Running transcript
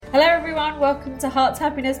Hello everyone, welcome to Heart's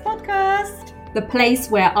Happiness Podcast. The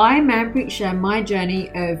place where I, Manpreet, share my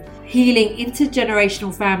journey of healing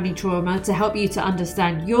intergenerational family trauma to help you to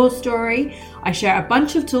understand your story. I share a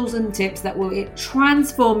bunch of tools and tips that will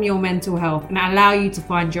transform your mental health and allow you to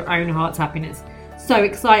find your own heart's happiness. So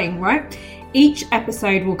exciting, right? Each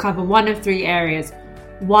episode will cover one of three areas.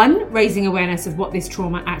 1, raising awareness of what this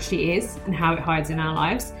trauma actually is and how it hides in our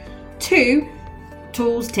lives. 2,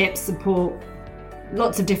 tools, tips, support,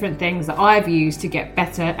 lots of different things that I've used to get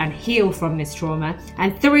better and heal from this trauma.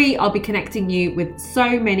 And 3, I'll be connecting you with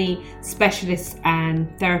so many specialists and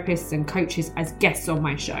therapists and coaches as guests on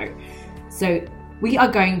my show. So we are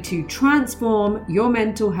going to transform your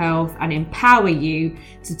mental health and empower you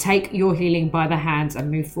to take your healing by the hands and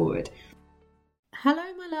move forward. Hello,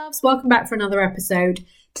 my loves. Welcome back for another episode.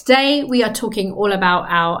 Today, we are talking all about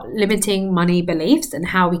our limiting money beliefs and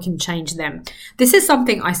how we can change them. This is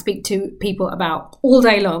something I speak to people about all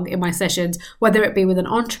day long in my sessions, whether it be with an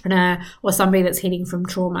entrepreneur or somebody that's healing from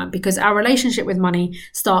trauma, because our relationship with money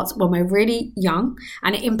starts when we're really young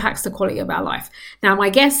and it impacts the quality of our life. Now, my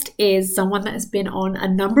guest is someone that has been on a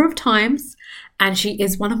number of times, and she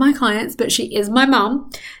is one of my clients, but she is my mum.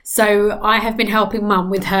 So I have been helping mum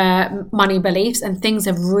with her money beliefs, and things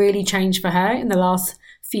have really changed for her in the last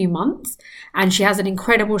few months. And she has an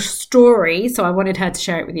incredible story, so I wanted her to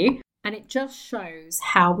share it with you. And it just shows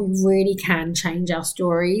how we really can change our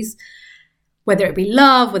stories, whether it be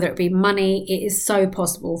love, whether it be money. It is so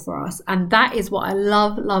possible for us. And that is what I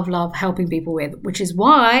love helping people with, which is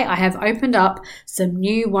why I have opened up some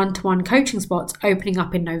new one-to-one coaching spots opening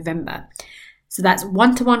up in November. So that's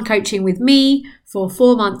one-to-one coaching with me for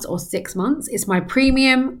 4 months or 6 months. It's my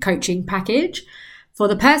premium coaching package for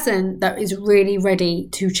the person that is really ready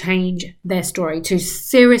to change their story, to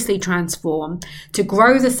seriously transform, to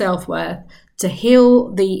grow the self-worth, to heal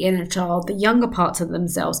the inner child, the younger parts of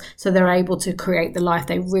themselves, so they're able to create the life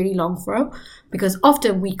they really long for. Because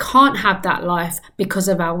often we can't have that life because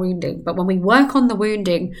of our wounding. But when we work on the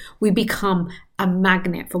wounding, we become a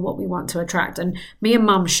magnet for what we want to attract. And me and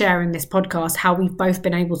mum share in this podcast how we've both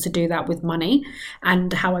been able to do that with money,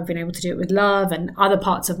 and how I've been able to do it with love and other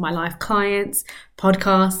parts of my life, clients,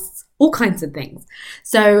 podcasts, all kinds of things.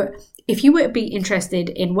 So if you would be interested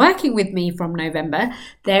in working with me from November,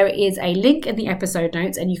 there is a link in the episode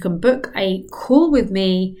notes, and you can book a call with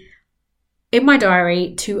me in my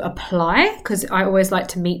diary to apply, because I always like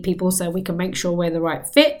to meet people so we can make sure we're the right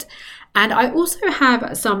fit. And I also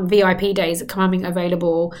have some VIP days coming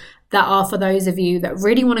available that are for those of you that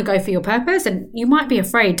really want to go for your purpose, and you might be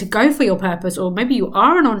afraid to go for your purpose, or maybe you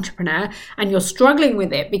are an entrepreneur and you're struggling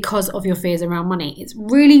with it because of your fears around money. It's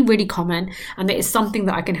really common, and it is something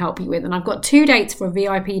that I can help you with. And I've got 2 dates for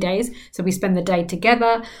VIP days. So we spend the day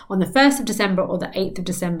together on the 1st of December or the 8th of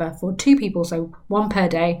December for 2 people, so 1 per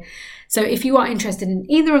day. So if you are interested in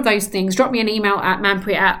either of those things, drop me an email at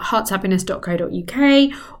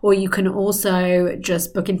manpreet@heartshappiness.co.uk, or you can also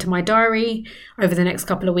just book into my diary over the next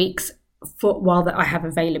couple of weeks while that I have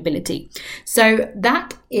availability. So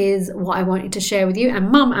that is what I wanted to share with you.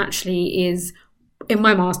 And mum actually is in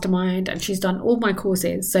my mastermind, and she's done all my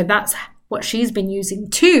courses. So that's what she's been using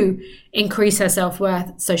to increase her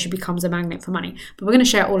self-worth, so she becomes a magnet for money. But we're going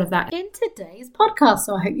to share all of that in today's podcast.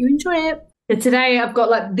 So I hope you enjoy it. So today I've got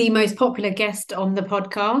like the most popular guest on the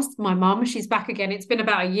podcast, my mum. She's back again. It's been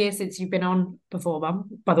about a year since you've been on before, mum.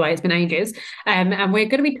 By the way, it's been ages. And we're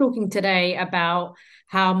going to be talking today about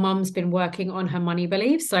how mum's been working on her money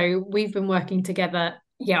beliefs. So we've been working together.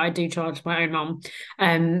 Yeah, I do charge my own mum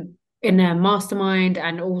in a mastermind,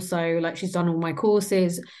 and also like she's done all my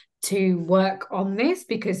courses to work on this,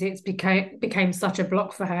 because it's became such a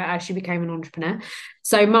block for her as she became an entrepreneur.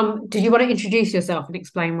 So mum, did you want to introduce yourself and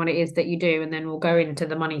explain what it is that you do, and then we'll go into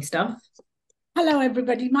the money stuff? Hello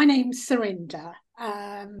everybody, my name's Surinder.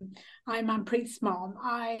 I'm Manpreet's mom.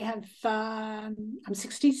 I'm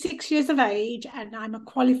 66 years of age, and I'm a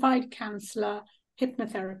qualified counsellor,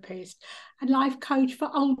 hypnotherapist and life coach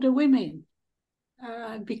for older women.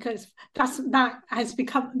 Because that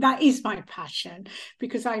is my passion,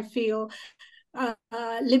 because I feel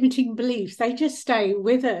limiting beliefs, they just stay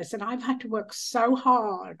with us, and I've had to work so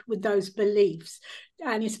hard with those beliefs,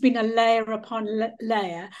 and it's been a layer upon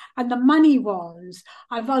layer, and the money ones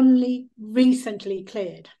I've only recently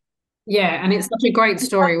cleared. Yeah, and it's such a great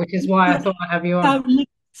story, which is why I thought I'd have you on.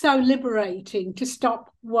 So liberating to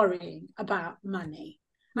stop worrying about money.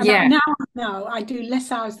 And yeah. Now I know I do less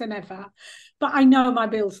hours than ever, but I know my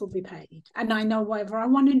bills will be paid, and I know whatever I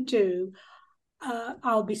want to do,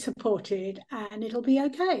 I'll be supported, and it'll be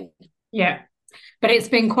okay. Yeah. But it's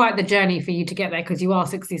been quite the journey for you to get there because you are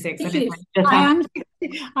 66. It And is. I am.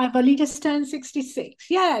 I've only just turned 66.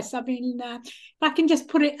 Yes, I mean, if I can just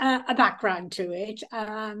put a background to it.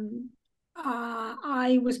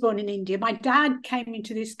 I was born in India. My dad came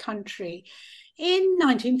into this country in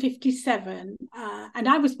 1957, and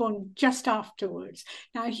I was born just afterwards.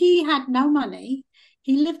 Now, he had no money.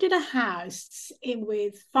 He lived in a house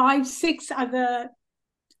with 5, 6 other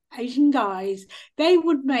Asian guys. They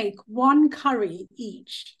would make one curry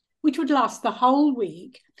each, which would last the whole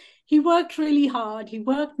week. He worked really hard. He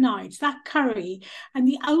worked nights, that curry. And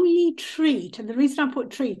the only treat, and the reason I put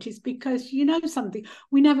treat is because, you know something,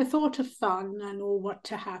 we never thought of fun and or what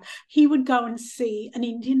to have. He would go and see an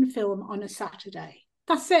Indian film on a Saturday.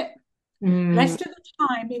 That's it. Rest of the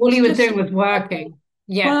time, all he was doing was working.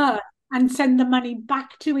 Yeah. Work and send the money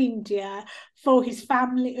back to India for his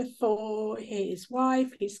family, for his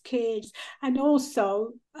wife, his kids, and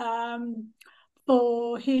also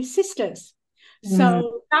for his sisters.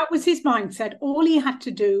 So that was his mindset. All he had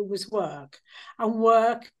to do was work and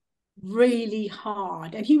work really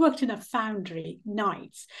hard. And he worked in a foundry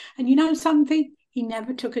nights. And you know something? He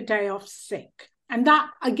never took a day off sick. And that,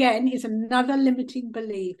 again, is another limiting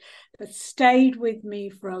belief that stayed with me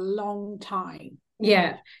for a long time.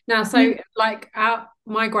 Yeah. Now, so like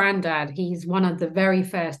my granddad, he's one of the very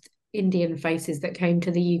first Indian faces that came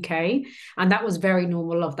to the UK. And that was very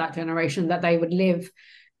normal of that generation, that they would live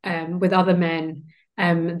with other men.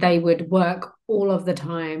 They would work all of the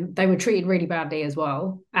time. They were treated really badly as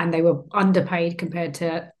well. And they were underpaid compared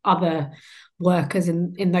to other workers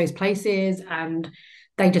in those places. And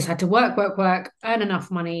they just had to work, earn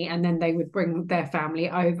enough money, and then they would bring their family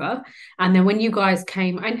over. And then when you guys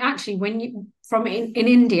came, and actually when you from in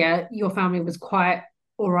India, your family was quite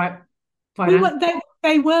all right financially.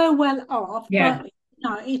 They were well off, Yeah. but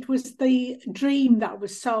no, it was the dream that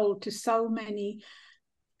was sold to so many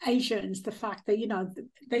Asians. The fact that, you know,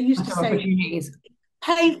 they used to say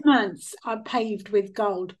pavements are paved with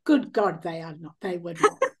gold. Good God, they are not. They were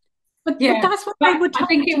not. But that's what they would. I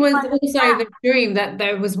think it was also the dream that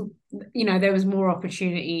there was, you know, there was more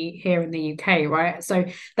opportunity here in the UK, right? So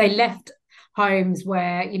they left homes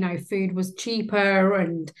where, you know, food was cheaper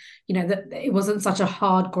and, you know, that it wasn't such a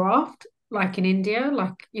hard graft like in India.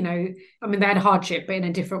 Like, you know, I mean, they had hardship, but in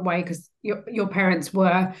a different way, because your parents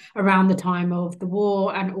were around the time of the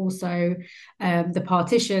war and also the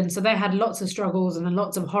partition. So they had lots of struggles and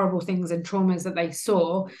lots of horrible things and traumas that they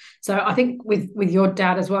saw. So I think with your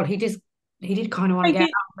dad as well, he did kind of want to get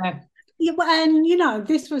out there. Yeah, and you know,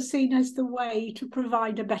 this was seen as the way to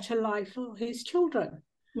provide a better life for his children.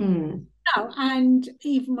 No, and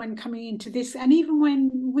even when coming into this, and even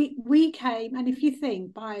when we came, and if you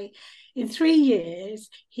think in 3 years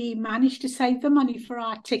he managed to save the money for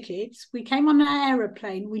our tickets. We came on an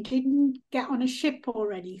aeroplane. We didn't get on a ship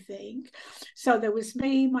or anything. So there was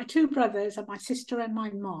me, my 2 brothers, and my sister and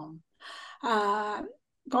my mom.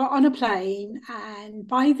 Got on a plane, and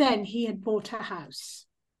by then he had bought a house.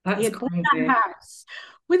 He had bought a house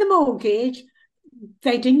with a mortgage.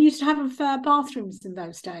 They didn't used to have bathrooms in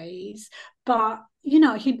those days, but you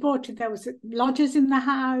know, he'd bought it. There was lodgers in the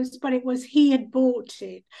house, but he had bought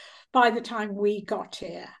it by the time we got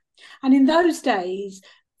here. And in those days,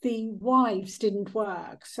 the wives didn't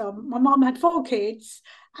work. So my mom had 4 kids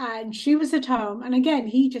and she was at home. And again,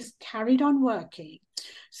 he just carried on working.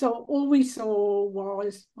 So all we saw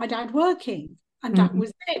was my dad working. And that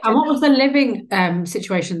was it. And what was the living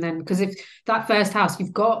situation then? Because if that first house,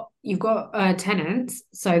 you've got tenants,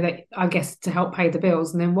 so that I guess to help pay the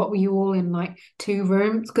bills. And then what were you all in, like 2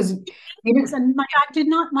 rooms? Because and my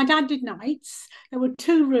dad did nights. There were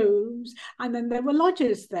 2 rooms, and then there were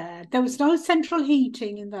lodgers there. There was no central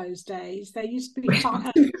heating in those days. There used to be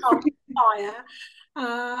fire,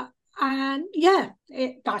 and yeah,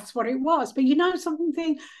 that's what it was. But you know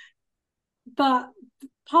something, but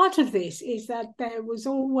part of this is that there was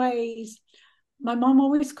always, my mom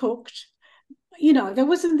always cooked. You know, there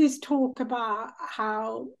wasn't this talk about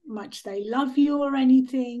how much they love you or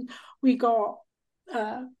anything. We got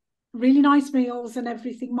really nice meals and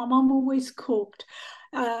everything. My mom always cooked.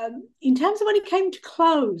 In terms of when it came to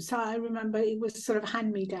clothes, I remember it was sort of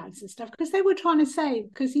hand-me-downs and stuff, because they were trying to save,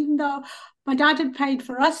 because even though my dad had paid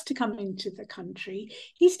for us to come into the country,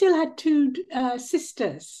 he still had 2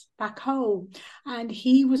 sisters back home, and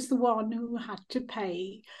he was the one who had to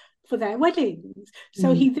pay for their weddings.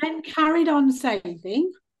 So he then carried on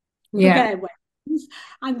saving for their weddings,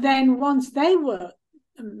 and then once they were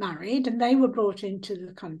married and they were brought into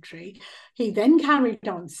the country. He then carried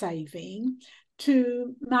on saving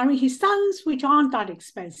to marry his sons, which aren't that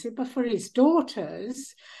expensive, but for his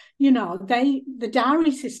daughters, the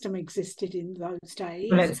dowry system existed in those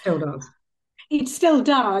days. Well, it still does. It still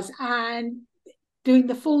does. And doing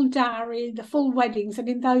the full dowry, the full weddings, and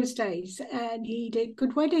in those days, and he did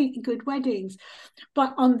good weddings.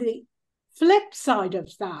 But on the flip side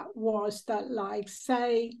of that was that, like,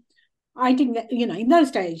 say, I didn't get, in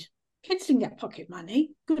those days, kids didn't get pocket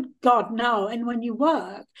money. Good God, no. And when you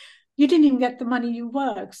work, you didn't even get the money you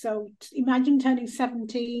work. So imagine turning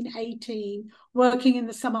 17, 18, working in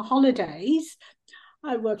the summer holidays.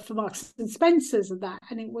 I worked for Marks and Spencer's and that.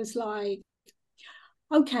 And it was like,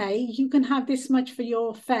 okay, you can have this much for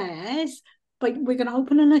your fares, but we're going to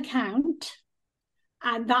open an account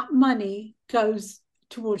and that money goes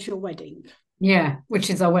towards your wedding. Yeah, which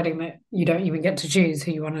is a wedding that you don't even get to choose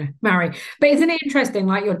who you want to marry. But isn't it interesting?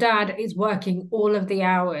 Like, your dad is working all of the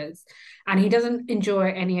hours and he doesn't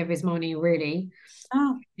enjoy any of his money, really.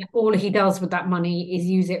 Oh. All he does with that money is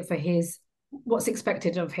use it for what's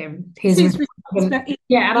expected of him.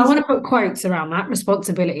 Yeah, and I want to put quotes around that,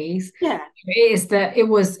 responsibilities. Yeah. It is that it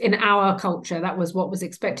was in our culture, that was what was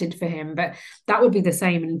expected for him. But that would be the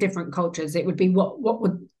same in different cultures. It would be what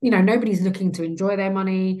would, nobody's looking to enjoy their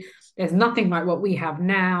money. There's nothing like what we have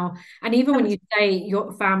now. And even when you say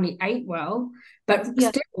your family ate well, but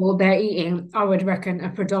still they're eating, I would reckon, a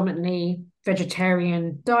predominantly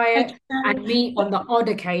vegetarian diet and meat on the odd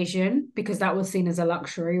occasion, because that was seen as a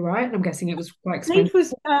luxury, right? And I'm guessing it was quite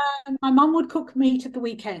expensive. My mum would cook meat at the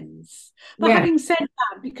weekends. But having said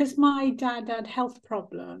that, because my dad had health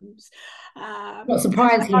problems. Not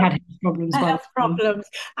surprised he had health problems.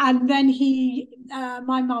 And then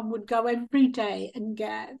my mum would go every day and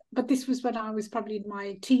but this was when I was probably in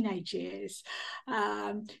my teenage years.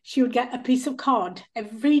 She would get a piece of cod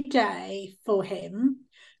every day for him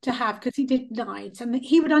to have, because he did nights and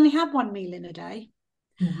he would only have one meal in a day.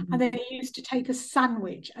 Mm-hmm. And then he used to take a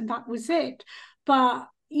sandwich and that was it. But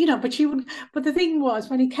but the thing was,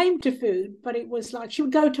 when it came to food, but it was like she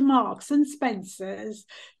would go to Marks and Spencer's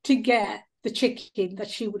to get the chicken that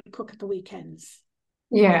she would cook at the weekends.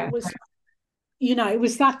 Yeah. It was, it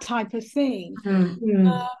was that type of thing. Mm-hmm.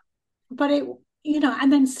 But it,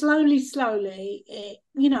 and then slowly, it,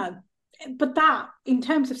 but that in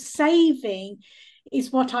terms of saving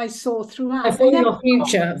is what I saw throughout. For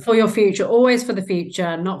your future, always for the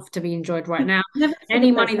future, not to be enjoyed right now.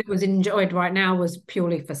 Any money that was enjoyed right now was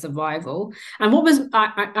purely for survival. And what was,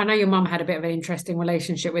 I know your mum had a bit of an interesting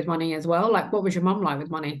relationship with money as well. Like, what was your mum like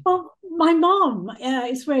with money? Well, my mom,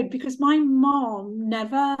 it's weird because my mom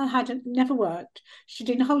never worked. She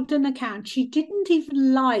didn't hold an account. She didn't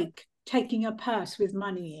even like taking a purse with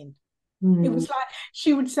money in. It was like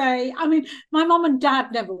she would say, my mom and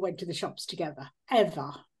dad never went to the shops together,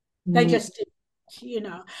 ever. They just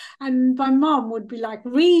didn't, And my mom would be like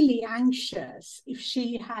really anxious if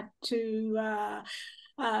she had to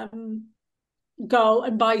go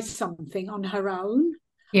and buy something on her own.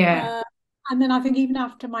 Yeah. And then I think even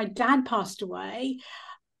after my dad passed away,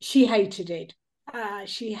 she hated it.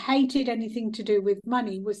 She hated anything to do with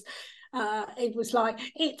money. It was like,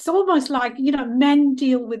 it's almost like, men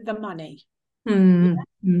deal with the money. Mm-hmm.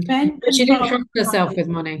 But she didn't trust herself with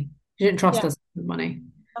money. She didn't trust herself with money.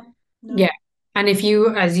 No. Yeah. And as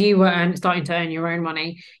you were starting to earn your own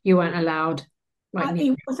money, you weren't allowed.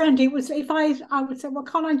 It was if I would say, well,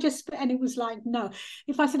 can't I just, and it was like, no.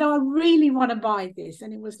 If I said, oh, I really want to buy this,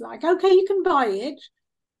 and it was like, okay, you can buy it,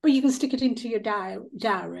 but you can stick it into your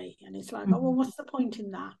dowry. And it's like, oh, well, what's the point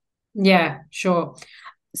in that? Yeah, sure.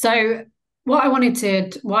 So why I wanted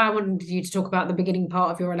you to talk about the beginning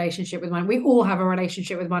part of your relationship with money. We all have a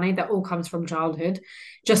relationship with money that all comes from childhood,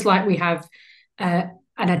 just like we have an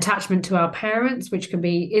attachment to our parents, which can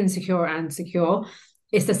be insecure and secure.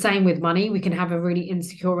 It's the same with money. We can have a really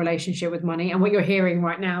insecure relationship with money. And what you're hearing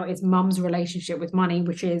right now is mum's relationship with money,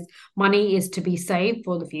 which is money is to be saved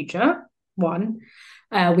for the future. One,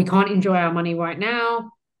 we can't enjoy our money right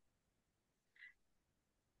now.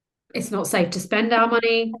 It's not safe to spend our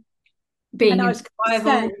money. And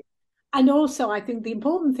also, I think the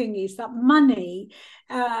important thing is that money,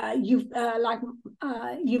 you've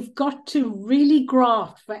got to really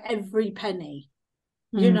graft for every penny,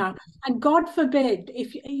 and God forbid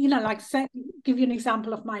if give you an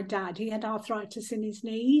example of my dad. He had arthritis in his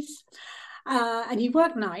knees, and he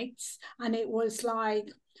worked nights, and it was like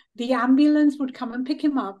the ambulance would come and pick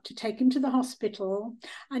him up to take him to the hospital,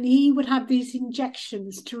 and he would have these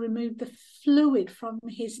injections to remove the fluid from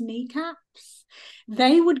his kneecaps.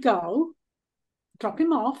 They would go, drop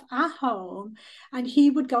him off at home, and he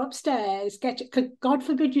would go upstairs, God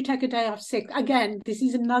forbid you take a day off sick. Again, this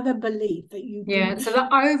is another belief that you Yeah, do. so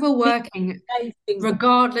the overworking,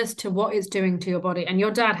 regardless to what it's doing to your body. And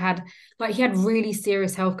your dad had, like, he had really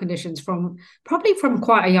serious health conditions probably from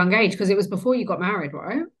quite a young age, because it was before you got married,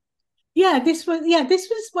 right? This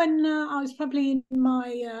was when I was probably in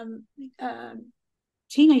my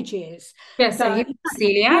teenage years. Yeah, so he was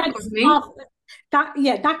celiac, wasn't he?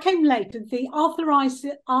 That came later. The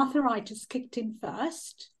arthritis kicked in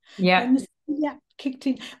first. Yeah. Then the celiac kicked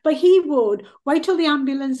in. But he would wait till the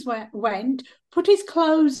ambulance went, put his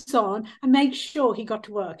clothes on, and make sure he got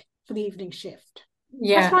to work for the evening shift.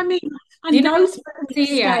 Yeah. That's what I mean. And you know, those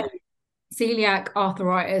celiac,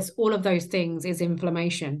 arthritis, all of those things is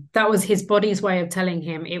inflammation. That was his body's way of telling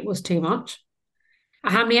him it was too much.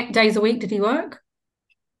 How many days a week did he work?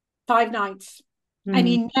 5 nights.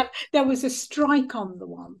 And there was a strike on the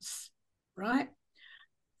once, right?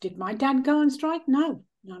 Did my dad go on strike? No,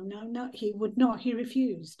 he would not. He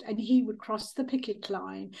refused, and he would cross the picket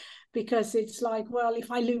line, because it's like, well,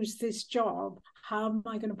 if I lose this job, how am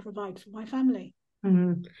I going to provide for my family?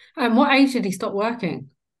 And what age did he stop working?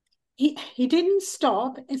 He didn't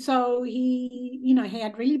stop, so he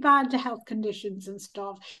had really bad health conditions and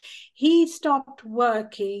stuff. He stopped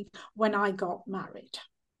working when I got married.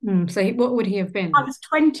 So what would he have been? I was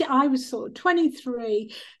 20. I was sort of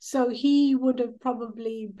 23, so he would have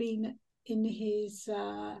probably been in his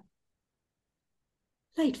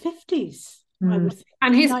late 50s. I would think.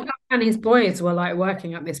 And his boys were like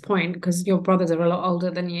working at this point, because your brothers are a lot older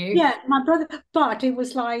than you. Yeah, my brother. But it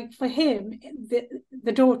was like, for him,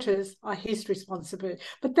 the daughters are his responsibility.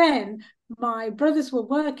 But then my brothers were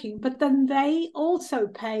working, but then they also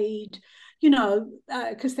paid,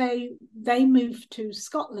 because they moved to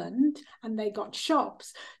Scotland and they got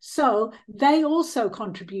shops, so they also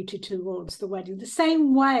contributed towards the wedding, the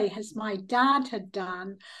same way as my dad had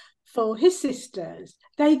done for his sisters.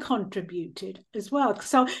 They contributed as well.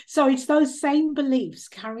 So it's those same beliefs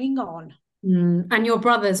carrying on. And your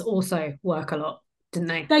brothers also work a lot, didn't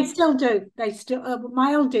they? They still do.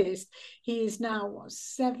 My oldest, he is now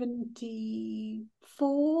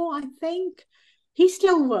 74, I think. He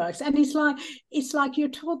still works, and it's like you're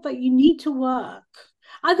taught that you need to work.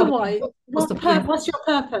 Otherwise, what's your purpose?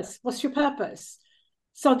 What's your purpose?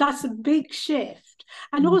 So that's a big shift.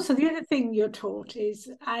 And also the other thing you're taught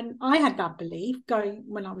is, and I had that belief going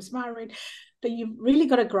when I was married, that you've really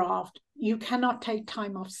got to graft. You cannot take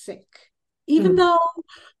time off sick. Even though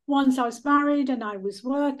once I was married and I was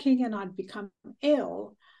working and I'd become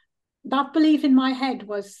ill, that belief in my head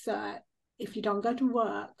was, if you don't go to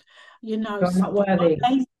work, you're not worthy.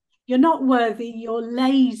 You're not worthy, you're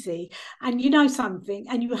lazy, and you know something,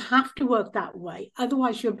 and you have to work that way.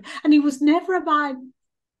 Otherwise, and there was never a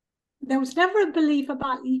belief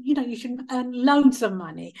about, you should earn loads of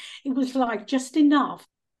money. It was like just enough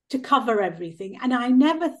to cover everything. And I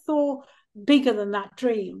never thought bigger than that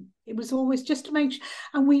dream. It was always just to make sure,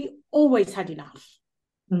 and we always had enough.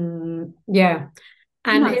 Yeah.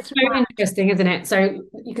 And it's very interesting, isn't it? So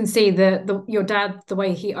you can see your dad, the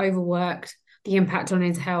way he overworked, the impact on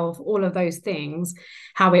his health, all of those things,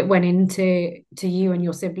 how it went into you and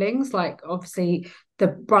your siblings. Like, obviously the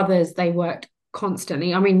brothers, they worked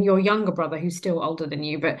constantly. I mean, your younger brother, who's still older than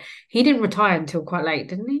you, but he didn't retire until quite late,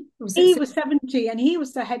 didn't he? He was 70, and he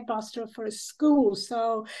was the headmaster for a school.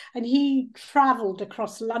 So, and he travelled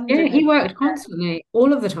across London. Yeah, he worked constantly,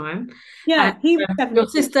 all of the time. Yeah, he was 70. Your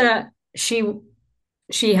sister, she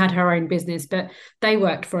had her own business, but they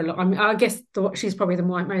worked for a lot. I mean, I guess she's probably the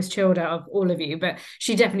most chilled out of all of you, but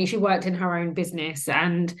she worked in her own business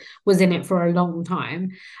and was in it for a long time.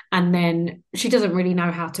 And then she doesn't really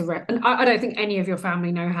know how to rest. And I don't think any of your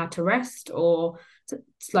family know how to rest or to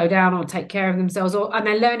slow down or take care of themselves, and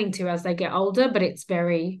they're learning to as they get older, but it's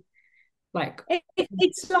very like...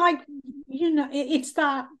 It's like, it's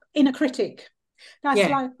that inner critic. That's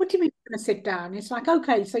like, what do you mean you're going to sit down? It's like,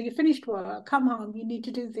 okay, so you finished work, come home, you need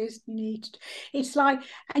to do this, it's like,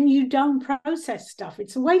 and you don't process stuff.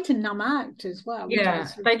 It's a way to numb out as well. Yeah,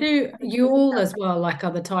 they do. You all as well, like,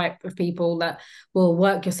 other type of people that will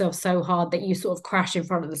work yourself so hard that you sort of crash in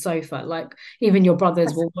front of the sofa. Like, even your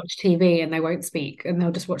brothers will watch TV and they won't speak, and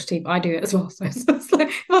they'll just watch TV. I do it as well. So it's like,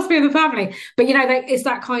 it must be in the family. But, it's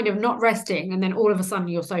that kind of not resting, and then all of a sudden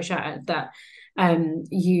you're so shattered that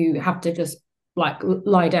you have to just like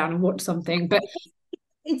lie down and watch something. But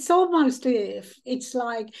it's almost if it's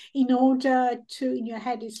like, in order to, in your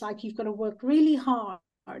head, it's like you've got to work really hard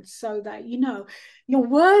so that you're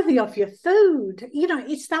worthy of your food.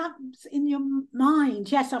 It's that in your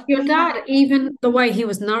mind. Yes, I've Your been there. dad, even the way he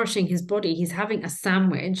was nourishing his body, he's having a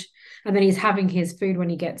sandwich and then he's having his food when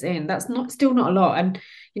he gets in. That's still not a lot. And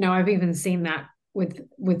I've even seen that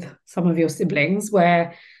with some of your siblings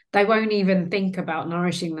where they won't even think about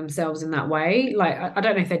nourishing themselves in that way. Like I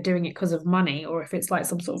don't know if they're doing it because of money or if it's like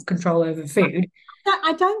some sort of control over food.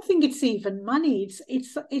 I don't think it's even money.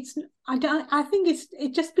 I think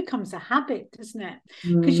it just becomes a habit, doesn't it?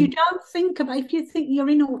 Because you don't think about, if you think you're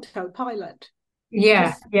in autopilot.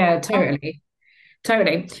 Yeah, totally.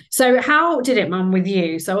 Totally. So how did it, Mum, with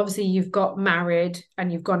you? So obviously you've got married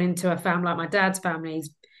and you've gone into a family, like my dad's family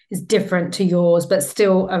is different to yours, but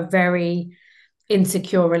still a very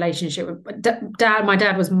insecure relationship with dad. My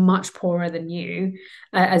dad was much poorer than you,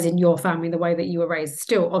 as in your family, the way that you were raised,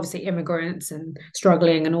 still obviously immigrants and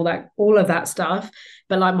struggling and all of that stuff.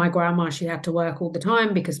 But like my grandma, she had to work all the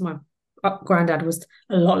time because my granddad was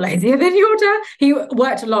a lot lazier than your dad. He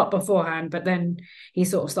worked a lot beforehand, but then he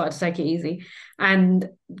sort of started to take it easy. And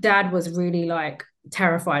dad was really like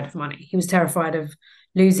terrified of money. He was terrified of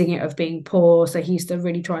losing it, of being poor. So he used to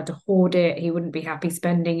really try to hoard it. He wouldn't be happy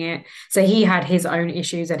spending it. So he had his own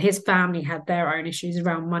issues and his family had their own issues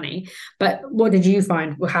around money. But what did you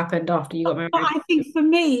find what happened after you got married? I think for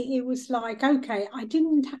me, it was like, okay, I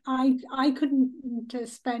couldn't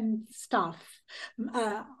spend stuff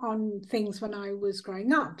on things when I was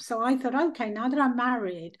growing up. So I thought, okay, now that I'm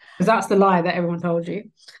married. Because that's the lie that everyone told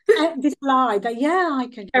you. This lie that, I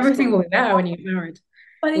can. Everything will be there when you're married.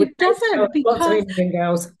 But it doesn't, because lots of Indian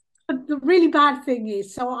girls. The really bad thing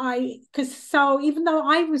is, so even though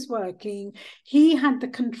I was working, he had the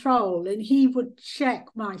control and he would check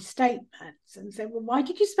my statements and say, well, why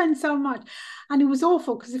did you spend so much? And it was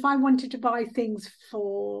awful because if I wanted to buy things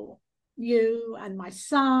for you and my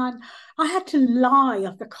son, I had to lie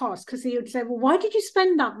of the cost because he would say, well, why did you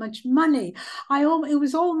spend that much money? It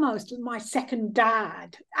was almost my second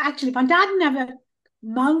dad. Actually, my dad never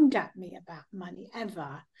moaned at me about money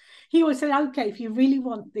ever. He always said, okay, if you really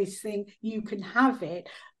want this thing, you can have it,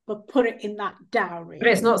 but put it in that dowry. But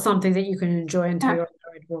it's not something that you can enjoy until you're a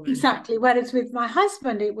married woman. Exactly. Whereas with my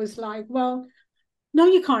husband, it was like, well, no,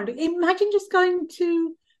 you can't. Imagine just going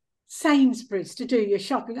to Sainsbury's to do your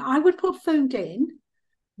shopping. I would put food in.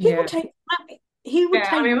 He would take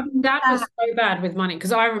I mean, Dad was so bad with money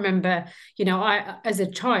because I remember, I as a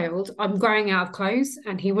child, I'm growing out of clothes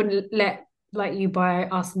and he wouldn't let you buy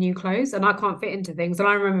us new clothes and I can't fit into things. And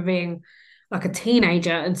I remember being like a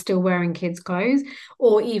teenager and still wearing kids' clothes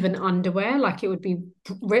or even underwear, like it would be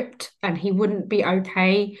ripped and he wouldn't be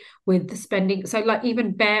okay with spending. So like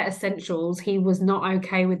even bare essentials, he was not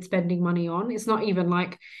okay with spending money on. It's not even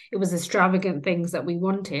like it was extravagant things that we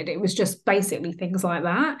wanted. It was just basically things like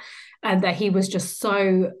that. And that he was just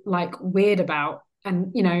so like weird about.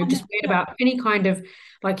 And just weird about any kind of,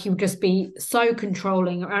 like he would just be so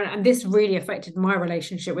controlling, and this really affected my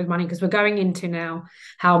relationship with money because we're going into now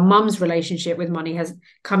how Mum's relationship with money has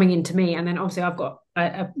coming into me, and then obviously I've got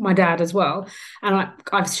my dad as well, and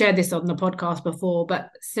I've shared this on the podcast before,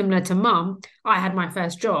 but similar to Mum, I had my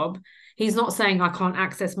first job. He's not saying I can't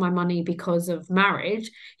access my money because of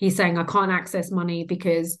marriage. He's saying I can't access money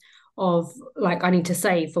because of like I need to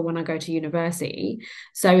save for when I go to university.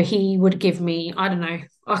 So he would give me, I don't know,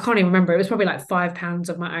 I can't even remember, it was probably like £5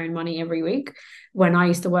 of my own money every week when I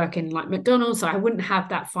used to work in like McDonald's. So I wouldn't have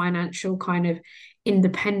that financial kind of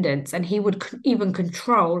independence, and he would even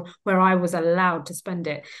control where I was allowed to spend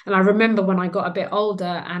it. And I remember when I got a bit older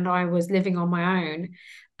and I was living on my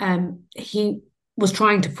own, he was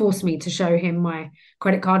trying to force me to show him my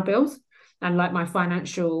credit card bills and like my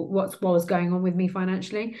financial, what was going on with me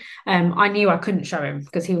financially. I knew I couldn't show him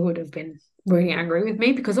because he would have been really angry with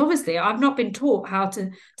me, because obviously I've not been taught how to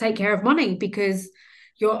take care of money, because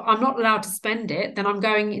I'm not allowed to spend it. Then I'm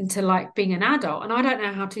going into like being an adult and I don't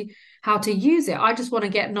know how to use it. I just want to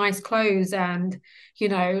get nice clothes and,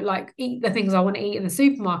 like eat the things I want to eat in the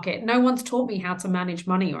supermarket. No one's taught me how to manage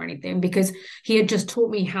money or anything, because he had just taught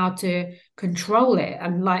me how to control it.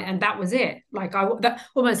 And that was it. Like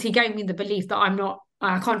almost he gave me the belief that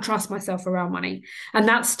I can't trust myself around money. And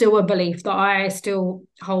that's still a belief that I still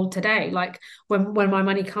hold today. Like when my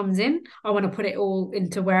money comes in, I want to put it all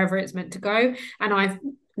into wherever it's meant to go. And I've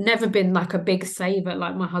never been like a big saver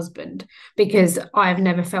like my husband, because I've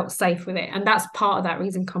never felt safe with it. And that's part of that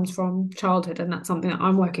reason comes from childhood. And that's something that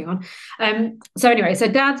I'm working on. So anyway, so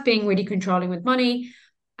Dad's being really controlling with money.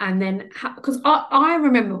 And then, because I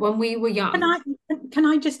remember when we were young. Can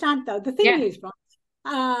I just add though, the thing is,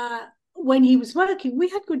 right, when he was working, we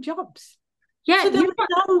had good jobs. Yeah, so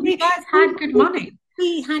you guys had good money.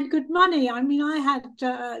 he had good money. I mean, I had,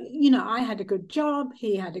 I had a good job.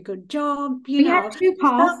 He had a good job. We had 2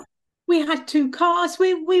 cars. So we had 2 cars.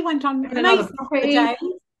 We went on Another amazing property. holidays.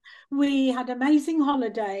 We had amazing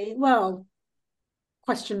holiday. Well,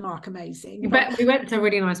 question mark amazing. We went to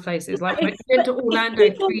really nice places. Like we went to Orlando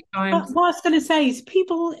people, 3 times. what I was going to say is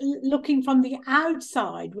people looking from the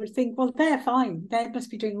outside would think, well, they're fine. They must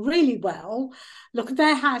be doing really well. Look at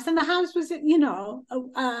their house. And the house was,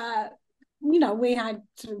 we had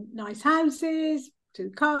 2 nice houses, 2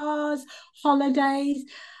 cars, holidays.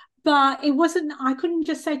 But it wasn't, I couldn't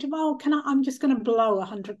just say to him, oh, I'm just going to blow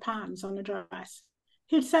 £100 on a dress.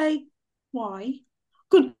 He'd say, why?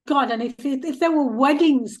 Good God. And if there were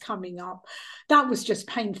weddings coming up, that was just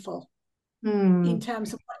painful in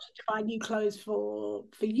terms of wanting to buy new clothes for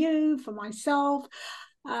you, for myself.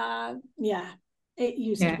 It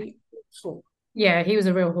used to be awful. Yeah, he was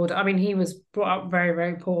a real hoarder. I mean, he was brought up very,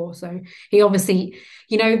 very poor. So he obviously,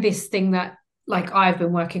 this thing that like I've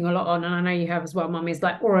been working a lot on, and I know you have as well, Mum, is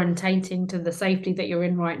like orientating to the safety that you're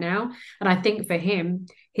in right now. And I think for him,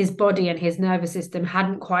 his body and his nervous system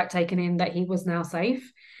hadn't quite taken in that he was now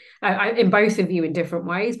safe. In both of you in different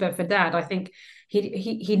ways, but for Dad, I think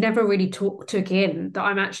he never really took in that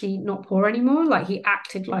I'm actually not poor anymore. Like he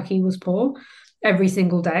acted like he was poor every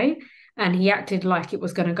single day, and he acted like it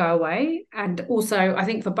was going to go away. And also, I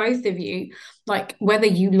think for both of you, like whether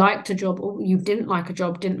you liked a job or you didn't like a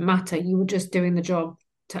job didn't matter. You were just doing the job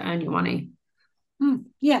to earn your money.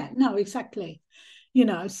 Yeah, no, exactly.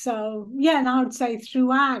 So yeah, and I would say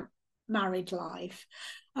throughout married life,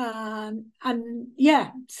 so I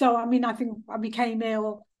mean, I think I became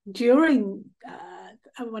ill during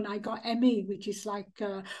when I got ME, which is like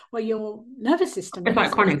where your nervous system it's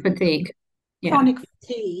like chronic fatigue. Chronic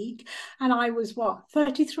fatigue. And I was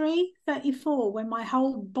 33, 34 when my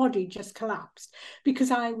whole body just collapsed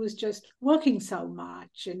because I was just working so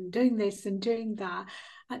much and doing this and doing that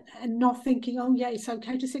and not thinking, oh yeah, it's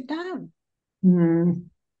okay to sit down.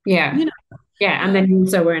 Yeah. Yeah, and then you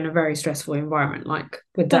also were in a very stressful environment, like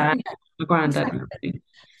with Dad, my granddad. Exactly.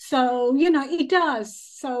 So, it does.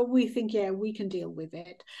 So we think, yeah, we can deal with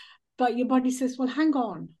it. But your body says, well, hang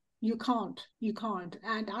on, you can't.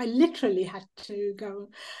 And I literally had to go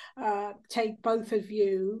take both of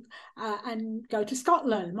you and go to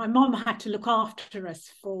Scotland. My mom had to look after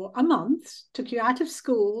us for a month, took you out of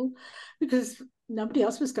school because nobody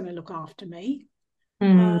else was going to look after me.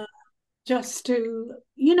 Just to,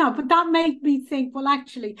 but that made me think, well,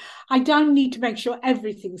 actually, I don't need to make sure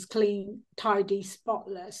everything's clean, tidy,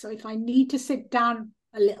 spotless. So if I need to sit down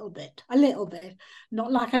a little bit,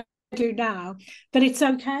 not like I do now, that it's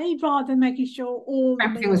okay, rather than making sure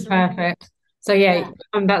everything was perfect. So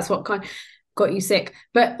and that's what kind of got you sick.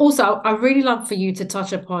 But also, I really love for you to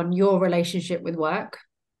touch upon your relationship with work.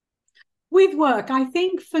 With work, I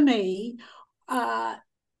think for me,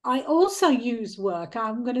 I also use work.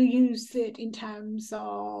 I'm going to use it in terms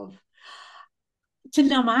of to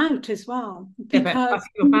numb out as well because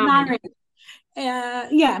married.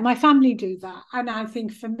 My family do that, and I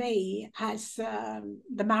think for me, as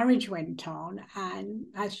the marriage went on and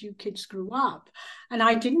as you kids grew up, and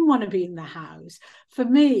I didn't want to be in the house. For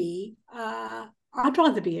me, I'd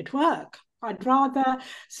rather be at work.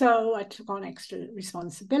 So I took on extra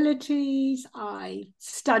responsibilities. I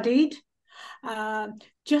studied.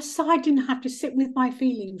 Just so I didn't have to sit with my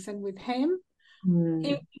feelings and with him.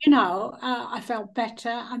 I felt better.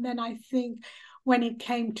 And then I think when it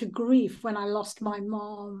came to grief, when I lost my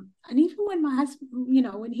mom, and even when my husband,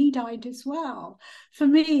 when he died as well, for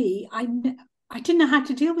me, I didn't know how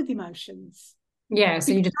to deal with emotions. Yeah,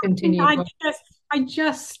 so you just continued.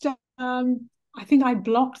 I think I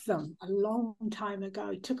blocked them a long time ago.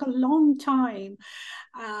 It took a long time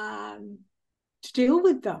to deal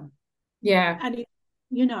with them. Yeah. And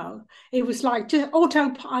it was like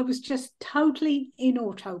I was just totally in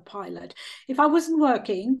autopilot. If I wasn't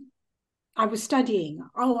working, I was studying.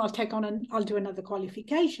 Oh, I'll do another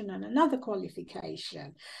qualification and another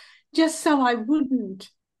qualification, just so I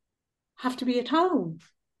wouldn't have to be at home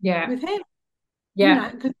with him.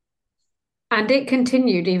 Yeah. And it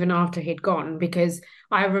continued even after he'd gone, because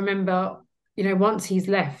I remember, once he's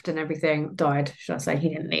left and everything died, should I say, he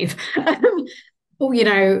didn't leave.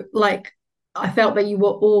 Like I felt that you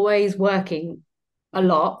were always working a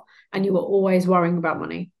lot and you were always worrying about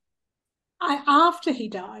money. After he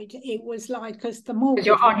died, it was like, because the mortgage.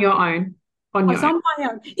 You're on your own. I was on my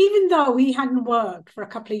own, even though he hadn't worked for a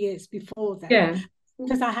couple of years before then. Yeah.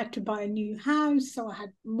 because I had to buy a new house, so I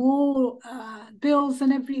had more bills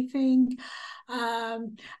and everything.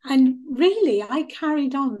 And really, I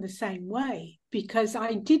carried on the same way because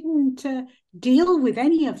I didn't deal with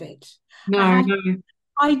any of it. No, no.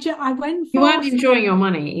 I went You for weren't enjoying your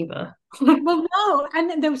money either. well, no,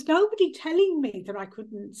 and there was nobody telling me that I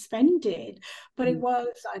couldn't spend it, but it was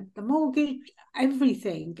the mortgage,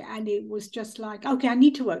 everything, and it was just like, okay, I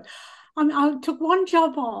need to work. I took one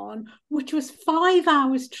job on, which was 5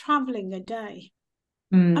 hours traveling a day.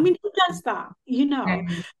 I mean, who does that, Yeah.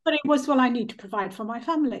 But it was, well, I need to provide for my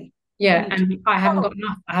family. Yeah, and I haven't got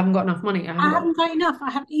enough. I haven't got enough money. I haven't got enough.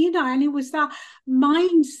 I have, and it was that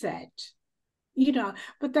mindset,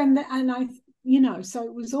 but then, so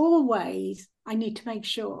it was always, I need to make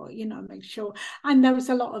sure. And there was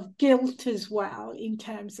a lot of guilt as well in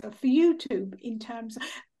terms of, for YouTube,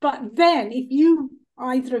 but then if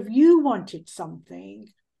either of you wanted something,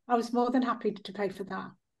 I was more than happy to pay for that.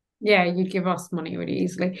 Yeah, you'd give us money really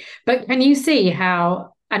easily. But can you see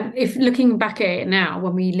how, and if looking back at it now,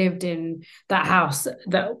 when we lived in that house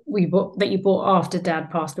that you bought after Dad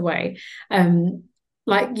passed away,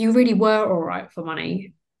 like you really were all right for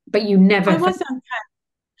money, but you never I was okay.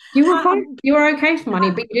 You were fine. You were okay for money,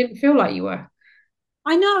 but you didn't feel like you were.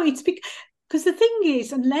 I know, it's because the thing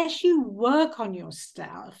is, unless you work on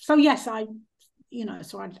yourself. So yes, so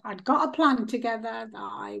I'd got a plan together that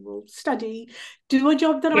I will study, do a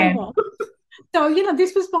job that I want. So,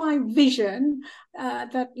 this was my vision,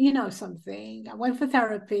 that, something. I went for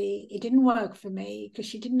therapy. It didn't work for me because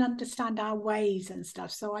she didn't understand our ways and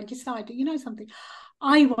stuff. So I decided, something,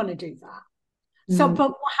 I want to do that. So,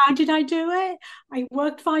 but how did I do it? I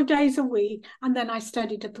worked 5 days a week and then I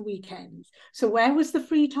studied at the weekends. So where was the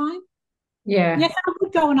free time? Yeah. Yes, I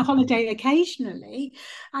would go on a holiday occasionally.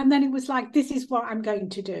 And then it was like, this is what I'm going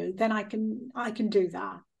to do. Then I can do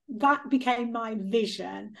that. That became my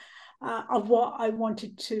vision of what I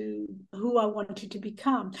wanted who I wanted to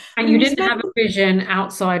become. And you didn't have a vision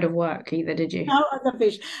outside of work either, did you? No other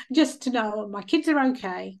vision. Just to know my kids are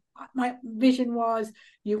okay. My vision was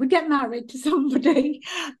you would get married to somebody,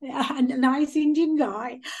 a nice Indian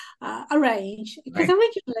guy, arranged. Because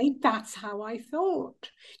originally that's how I thought.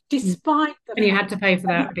 Despite and you had to pay for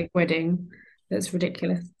that big wedding. That's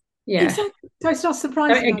ridiculous. Yeah. Exactly. So it's not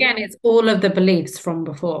surprising. So again, it's all of the beliefs from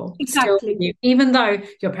before. Exactly. Even though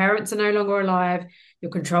your parents are no longer alive,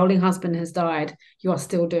 your controlling husband has died, you are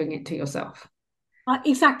still doing it to yourself.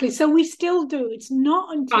 Exactly. So we still do. It's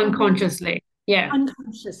not until unconsciously. Yeah.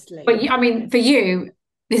 Unconsciously. But I mean, for you,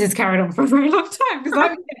 this has carried on for a very long time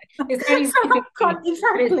because it's only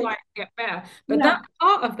exactly like get better. But that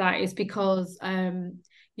part of that is because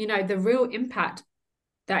the real impact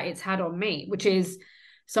that it's had on me, which is,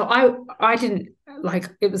 so I didn't, like,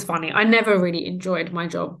 it was funny. I never really enjoyed my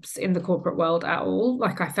jobs in the corporate world at all.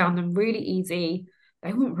 Like, I found them really easy.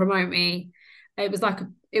 They wouldn't promote me. It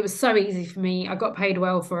was so easy for me. I got paid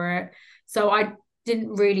well for it. So I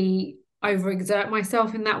didn't really overexert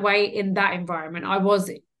myself in that way, in that environment. I was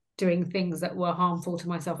doing things that were harmful to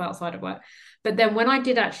myself outside of work. But then when I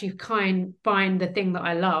did actually find the thing that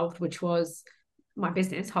I loved, which was my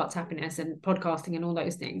business, Hearts Happiness, and podcasting and all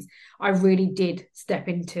those things, I really did step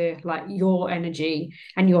into like your energy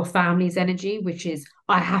and your family's energy, which is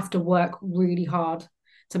I have to work really hard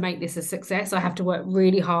to make this a success. I have to work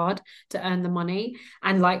really hard to earn the money.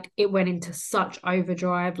 And like it went into such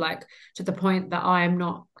overdrive, like to the point that I am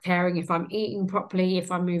not caring if I'm eating properly,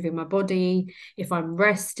 if I'm moving my body, if I'm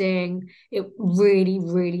resting. It really,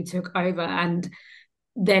 really took over. And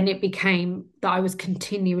then it became that I was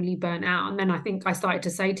continually burnt out. And then I think I started to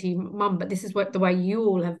say to you, Mum, but this is the way you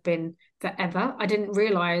all have been forever. I didn't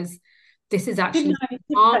realize this is actually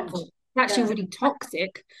harmful. It's actually really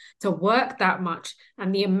toxic to work that much,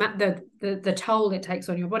 and the toll it takes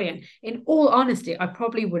on your body. And in all honesty, I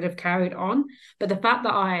probably would have carried on, but the fact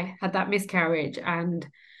that I had that miscarriage and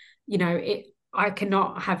I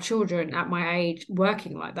cannot have children at my age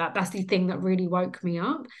working like that. That's the thing that really woke me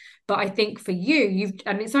up. But I think for you,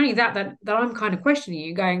 and it's only that I'm kind of questioning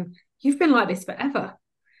you, going, you've been like this forever.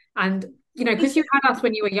 And because you had us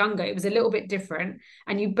when you were younger, it was a little bit different.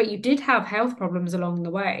 But you did have health problems along the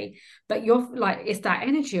way. But you're like, it's that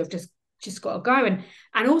energy of just got to go.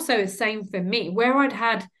 And also the same for me, where I'd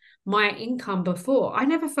had my income before, I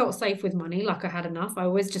never felt safe with money, like I had enough. I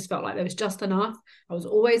always just felt like there was just enough. I was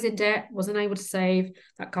always in debt, wasn't able to save.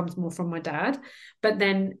 That comes more from my dad. But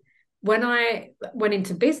then when I went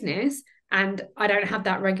into business, and I don't have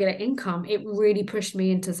that regular income, it really pushed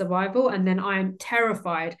me into survival. And then I'm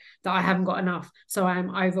terrified that I haven't got enough, so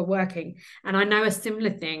I'm overworking. And I know a similar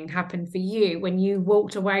thing happened for you when you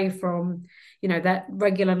walked away from, that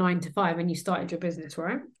regular 9 to 5 and you started your business,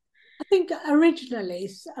 right? I think originally,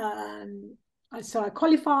 so I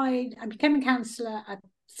qualified, I became a counsellor at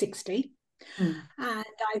 60. And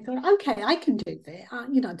I thought, okay, I can do this.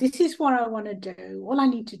 This is what I want to do. All I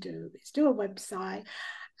need to do is do a website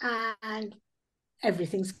and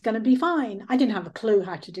everything's going to be fine. I didn't have a clue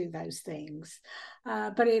how to do those things.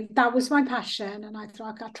 But that was my passion. And I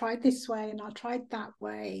thought, I tried this way and I tried that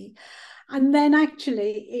way. And then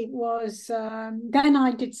actually it was, then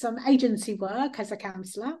I did some agency work as a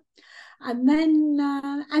counsellor. And then,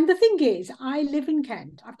 and the thing is, I live in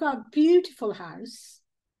Kent. I've got a beautiful house.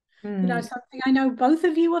 Something I know both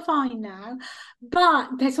of you are fine now, but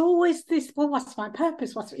there's always this, well, what's my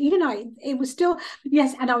purpose? It was still,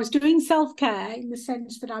 yes. And I was doing self-care in the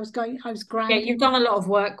sense that I was grounding. Yeah, you've done a lot of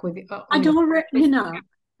work with it. I don't,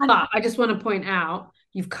 But I just want to point out,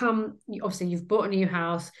 you've bought a new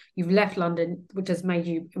house, you've left London, which has made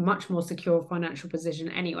you a much more secure financial position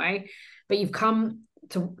anyway, but you've come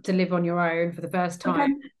to live on your own for the first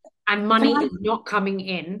time, and money is not coming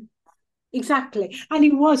in. Exactly. And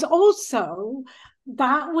it was also,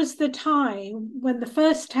 that was the time when the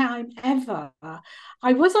first time ever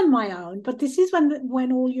I was on my own, but this is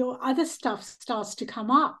when all your other stuff starts to come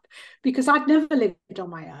up, because I'd never lived on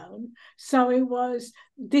my own. So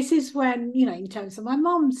this is when, in terms of my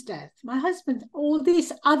mom's death, my husband's, all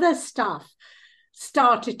this other stuff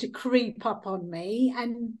started to creep up on me,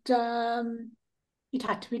 and it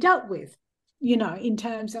had to be dealt with, in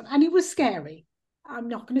terms of, and it was scary. I'm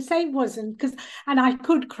not going to say it wasn't, and I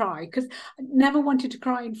could cry, because I never wanted to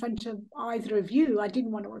cry in front of either of you. I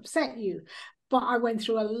didn't want to upset you, but I went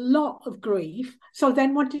through a lot of grief. So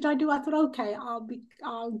then what did I do? I thought, okay,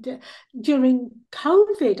 during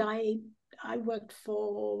COVID, I worked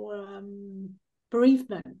for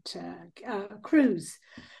bereavement cruise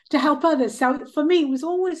to help others. So for me, it was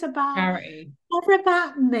always about charity, never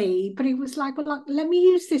about me, but it was like, well, let me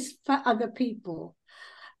use this for other people.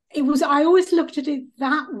 I always looked at it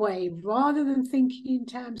that way, rather than thinking in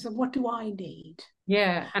terms of what do I need?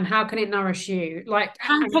 Yeah. And how can it nourish you?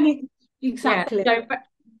 Exactly. Yeah,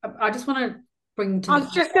 so, I just want to bring to I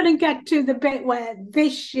was just going to get to the bit where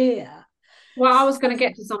this year. Well, I was going to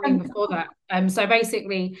get to something before that. So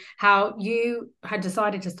basically, how you had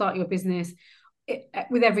decided to start your business.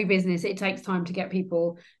 With every business, it takes time to get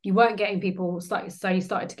people. You weren't getting people, so you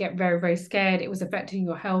started to get very, very scared. It was affecting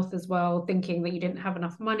your health as well, thinking that you didn't have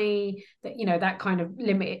enough money, that that kind of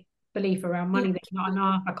limited belief around money, that not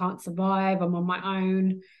enough, I can't survive, I'm on my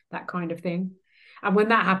own, that kind of thing. And when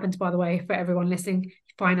that happens, by the way, for everyone listening,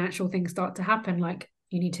 financial things start to happen, like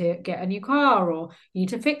you need to get a new car, or you need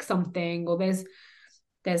to fix something, or there's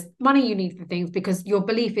money you need for things, because your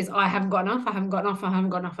belief is, I haven't got enough, and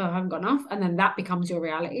then that becomes your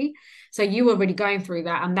reality. So you were really going through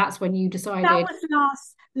that, and that's when you decided. That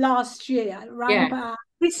was last year, right? About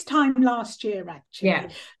this time last year, actually. Yeah.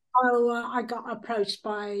 I got approached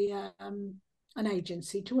by an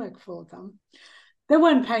agency to work for them. They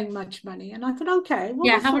weren't paying much money, and I thought, okay,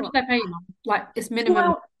 well, how much did they pay you? Like, it's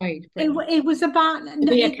minimum wage. It was about to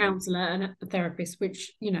be a counsellor and a therapist,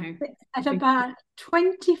 which at about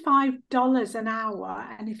 $25 an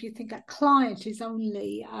hour, and if you think a client is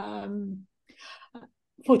only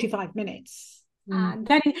 45 minutes, and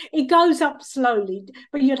then it goes up slowly,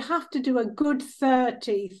 but you'd have to do a good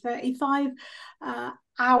 35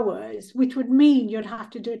 hours, which would mean you'd have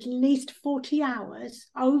to do at least 40 hours,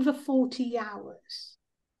 over 40 hours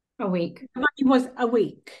a week. It was a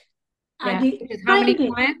week. Yeah. How many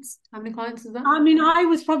clients? How many clients is that? I mean, I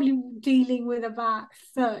was probably dealing with about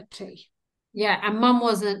 30. Yeah, and Mum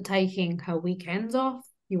wasn't taking her weekends off.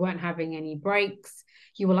 You weren't having any breaks.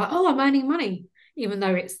 You were like, oh, I'm earning money, even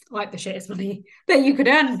though it's like the shittest money that you could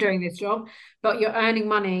earn doing this job. But you're earning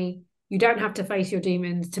money. You don't have to face your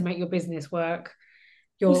demons to make your business work.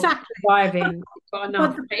 You're surviving, got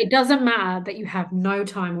enough. But it doesn't matter that you have no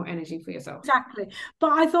time or energy for yourself. Exactly.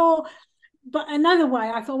 But another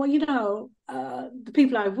way, I thought, well, the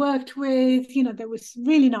people I worked with, there was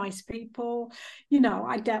really nice people.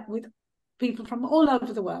 I dealt with people from all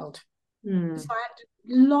over the world. So I had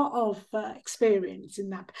a lot of experience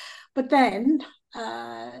in that. But then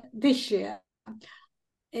this year,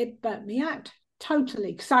 it burnt me out.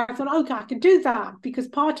 Totally, because I thought, okay, I can do that, because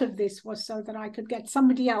part of this was so that I could get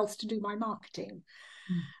somebody else to do my marketing.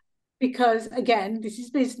 Because again, this is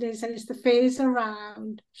business, and it's the fears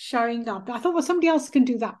around showing up. I thought, well, somebody else can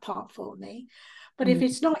do that part for me. But if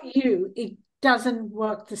it's not you, doesn't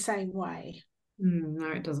work the same way.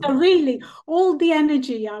 No, it doesn't. So really, all the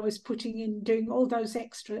energy I was putting in doing all those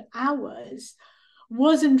extra hours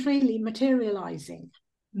wasn't really materializing.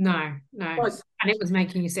 No. And it was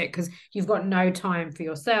making you sick because you've got no time for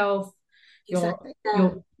yourself. Exactly.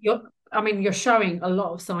 You're I mean, you're showing a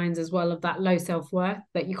lot of signs as well of that low self-worth,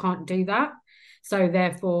 that you can't do that. So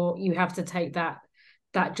therefore you have to take that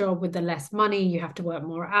job with the less money, you have to work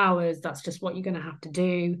more hours. That's just what you're going to have to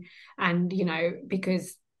do. And,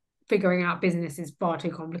 because figuring out business is far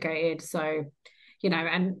too complicated. So,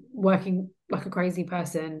 and working like a crazy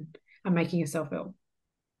person and making yourself ill.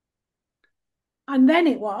 And then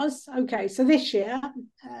it was, okay, so this year,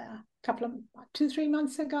 couple of 2-3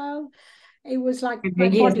 months ago, it was like And my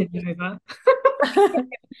the year's body nearly over.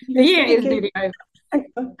 The year is nearly over.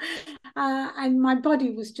 And my body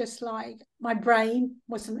was just like, my brain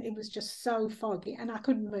wasn't, it was just so foggy and I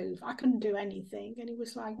couldn't move. I couldn't do anything. And it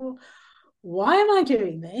was like, well, why am I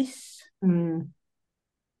doing this?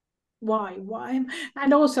 Why?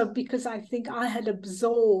 And also because I think I had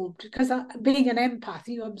absorbed, because being an empath,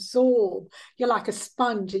 you absorb, you're like a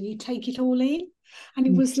sponge and you take it all in. And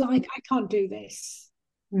it was like, I can't do this.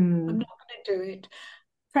 I'm not going to do it.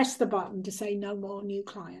 Press the button to say no more new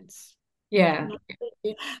clients. Yeah.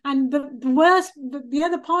 And the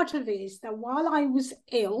other part of it is that while I was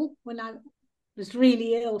ill, when I was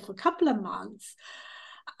really ill for a couple of months,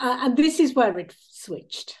 and this is where it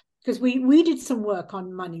switched, because we did some work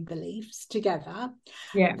on money beliefs together.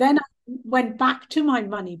 Yeah. Then I went back to my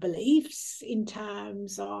money beliefs in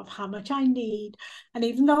terms of how much I need. And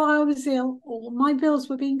even though I was ill, all my bills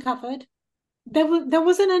were being covered. There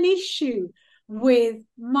wasn't an issue with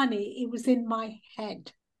money. It was in my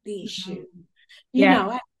head, the issue. You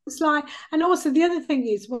know, it's like, and also the other thing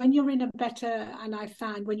is when you're in a better, and I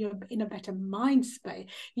found when you're in a better mind space,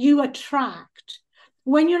 you attract.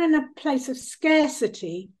 When you're in a place of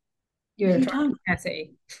scarcity, you attract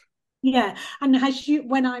scarcity. Yeah, and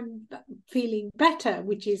when I'm feeling better,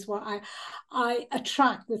 which is what I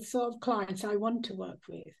attract the sort of clients I want to work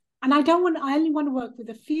with. And I only want to work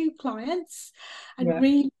with a few clients and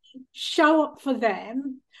really show up for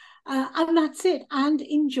them. And that's it. And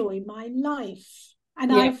enjoy my life.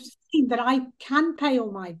 And I've seen that I can pay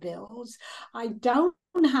all my bills. I don't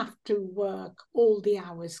have to work all the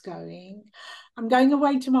hours going. I'm going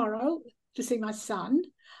away tomorrow to see my son.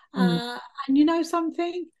 And you know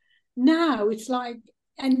something? Now it's like,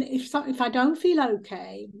 and if I don't feel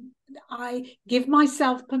okay, I give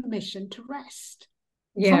myself permission to rest.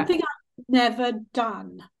 Something I've never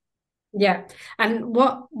done. Yeah. And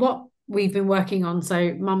what we've been working on,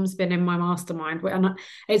 so Mum's been in my mastermind, and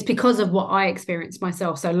it's because of what I experienced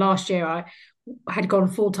myself. So last year I had gone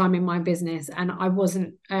full-time in my business and I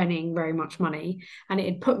wasn't earning very much money, and it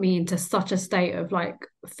had put me into such a state of like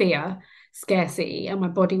fear, scarcity, and my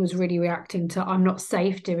body was really reacting to, I'm not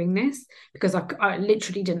safe doing this, because I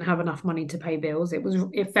literally didn't have enough money to pay bills.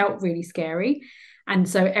 It felt really scary. And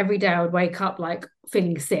so every day I would wake up like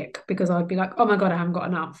feeling sick, because I'd be like, oh my God, I haven't got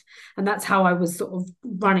enough. And that's how I was sort of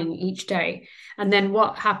running each day. And then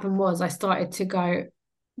what happened was I started to go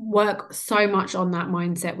work so much on that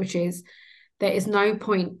mindset, which is, there is no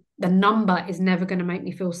point, the number is never going to make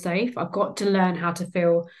me feel safe. I've got to learn how to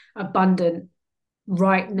feel abundant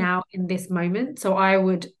right now in this moment. So I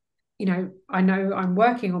would, I know I'm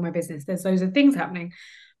working on my business, there's those are things happening,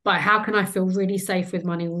 but how can I feel really safe with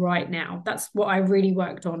money right now? That's what I really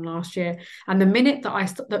worked on last year. And the minute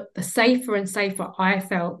that the safer and safer I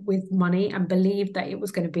felt with money and believed that it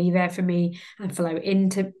was going to be there for me and flow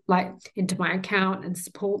into my account and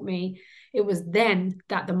support me, it was then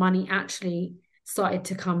that the money actually started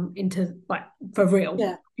to come into, like, for real.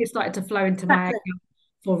 Yeah. It started to flow into my account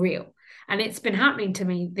for real. And it's been happening to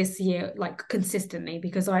me this year, like consistently,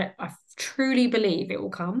 because I truly believe it will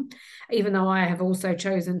come, even though I have also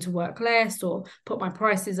chosen to work less or put my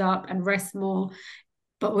prices up and rest more.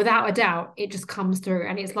 But without a doubt, it just comes through,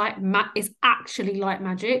 and it's like it's actually like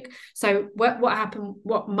magic. So what happened,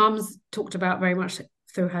 what Mum's talked about very much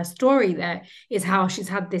through her story there, is how she's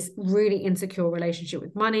had this really insecure relationship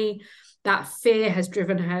with money. That fear has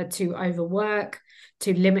driven her to overwork,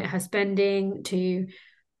 to limit her spending, to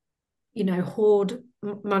hoard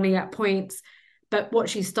money at points. But what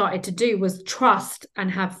she started to do was trust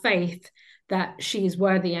and have faith that she is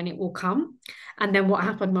worthy and it will come. And then what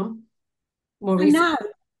happened, Mum? More recently,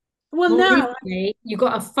 you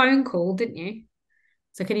got a phone call, didn't you?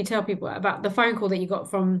 So can you tell people about the phone call that you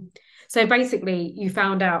got from, so basically you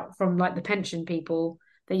found out from like the pension people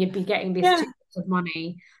that you'd be getting this 2 months of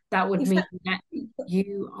money that would mean that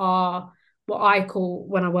you are what I call,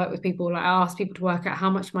 when I work with people, like I ask people to work out how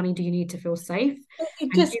much money do you need to feel safe. It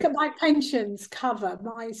just my pensions cover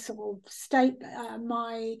my sort of state,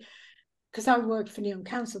 my because I worked for Neon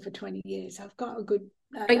Council for 20 years. I've got a good.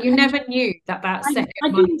 But you never knew that second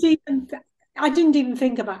money. I didn't even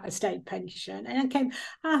think about a state pension, and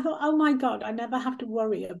I thought, oh my God, I never have to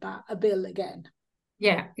worry about a bill again.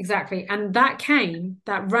 Yeah, exactly. And that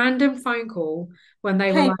random phone call when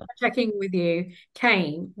they were like checking with you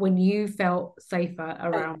came when you felt safer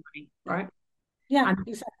around money, right? Yeah, and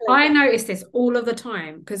exactly. I notice this all of the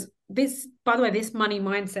time, because this, by the way, this money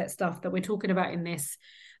mindset stuff that we're talking about in this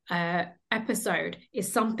episode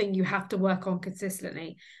is something you have to work on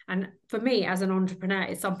consistently. And for me as an entrepreneur,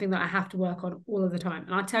 it's something that I have to work on all of the time.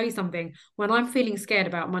 And I'll tell you something, when I'm feeling scared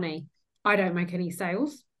about money, I don't make any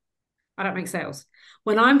sales. I don't make sales.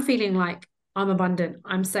 When I'm feeling like I'm abundant,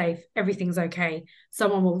 I'm safe, everything's okay,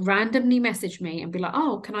 someone will randomly message me and be like,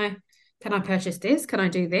 oh, can I purchase this? Can I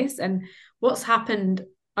do this? And what's happened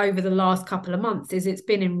over the last couple of months is it's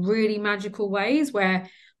been in really magical ways where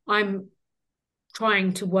I'm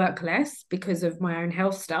trying to work less because of my own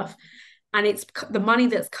health stuff. And it's the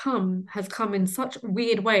money has come in such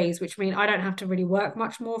weird ways, which mean I don't have to really work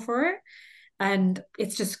much more for it. And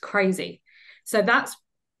it's just crazy. So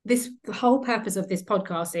the whole purpose of this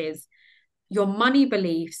podcast is your money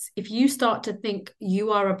beliefs. If you start to think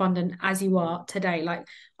you are abundant as you are today, like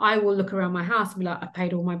I will look around my house and be like, I've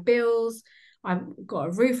paid all my bills, I've got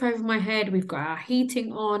a roof over my head, we've got our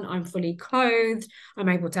heating on, I'm fully clothed, I'm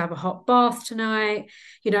able to have a hot bath tonight,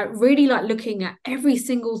 really like looking at every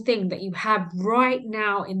single thing that you have right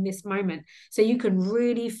now in this moment, so you can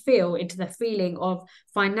really feel into the feeling of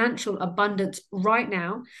financial abundance right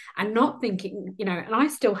now, and not thinking, and I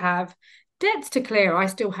still have debts to clear, I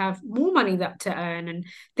still have more money to earn and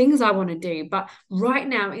things I want to do, but right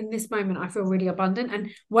now in this moment I feel really abundant. And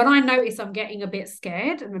when I notice I'm getting a bit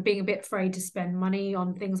scared and I'm being a bit afraid to spend money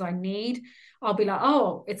on things I need, I'll be like,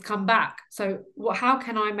 oh, it's come back, so how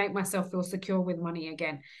can I make myself feel secure with money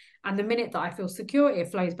again? And the minute that I feel secure, it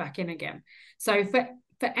flows back in again. So for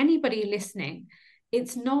anybody listening,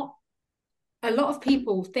 it's not, a lot of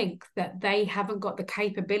people think that they haven't got the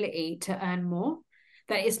capability to earn more,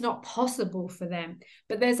 that it's not possible for them.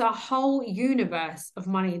 But there's a whole universe of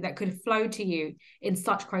money that could flow to you in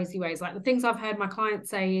such crazy ways. Like the things I've heard my clients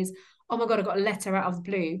say is, oh my God, I got a letter out of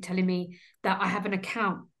the blue telling me that I have an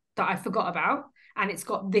account that I forgot about and it's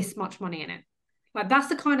got this much money in it. Like that's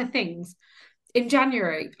the kind of things. In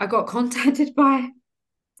January, I got contacted by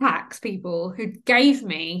tax people who gave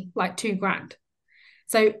me like $2,000.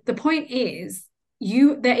 So the point is,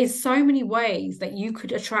 there is so many ways that you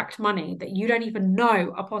could attract money that you don't even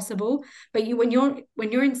know are possible. But when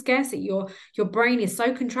you're in scarcity, your brain is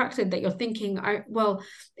so contracted that you're thinking, oh, well,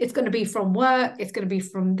 it's going to be from work, it's going to be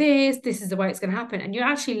from this is the way it's going to happen, and you're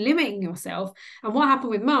actually limiting yourself. And what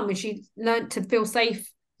happened with mum is she learned to feel safe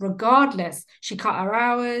regardless. She cut her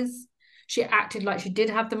hours. She acted like she did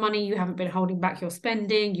have the money. You haven't been holding back your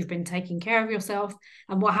spending. You've been taking care of yourself.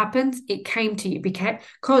 And what happens? It came to you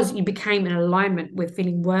because you became in alignment with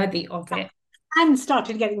feeling worthy of it. And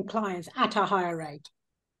started getting clients at a higher rate.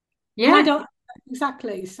 Yeah. I don't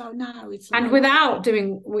exactly. So now it's and without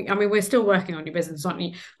doing, we're still working on your business, aren't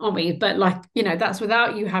we? But that's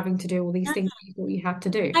without you having to do all these things that you thought you had to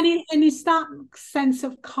do. And it's that sense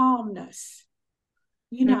of calmness,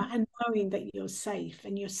 and knowing that you're safe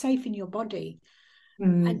and you're safe in your body.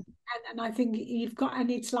 And I think you've got,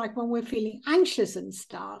 and it's like when we're feeling anxious and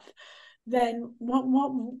stuff, then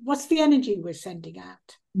what's the energy we're sending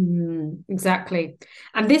out? Exactly.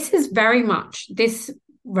 And this is very much, this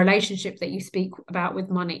relationship that you speak about with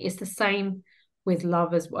money is the same with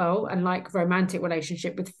love as well, and like romantic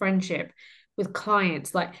relationship, with friendship, with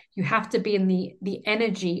clients. Like you have to be in the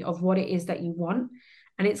energy of what it is that you want.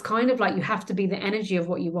 And it's kind of like you have to be the energy of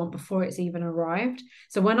what you want before it's even arrived.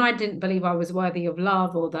 So when I didn't believe I was worthy of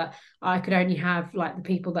love, or that I could only have like the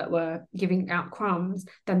people that were giving out crumbs,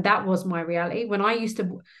 then that was my reality. When I used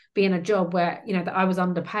to be in a job where, that I was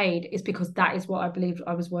underpaid, it's because that is what I believed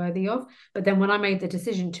I was worthy of. But then when I made the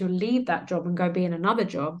decision to leave that job and go be in another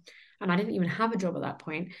job, and I didn't even have a job at that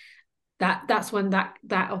point, that's when that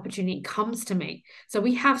opportunity comes to me. So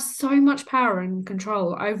we have so much power and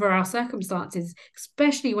control over our circumstances,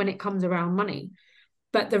 especially when it comes around money.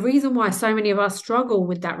 But the reason why so many of us struggle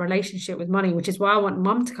with that relationship with money, which is why I want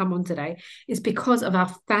Mum to come on today, is because of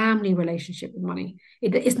our family relationship with money.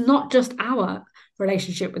 It's not just our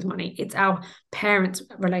relationship with money, it's our parents'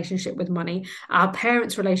 relationship with money, our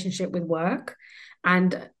parents' relationship with work,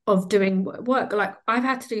 and of doing work. Like I've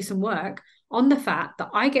had to do some work on the fact that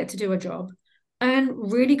I get to do a job, earn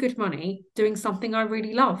really good money doing something I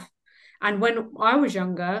really love. And when I was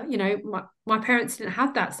younger, you know, my parents didn't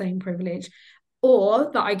have that same privilege,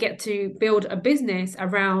 or that I get to build a business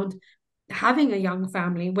around having a young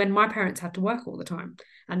family when my parents had to work all the time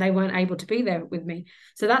and they weren't able to be there with me.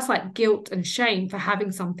 So that's like guilt and shame for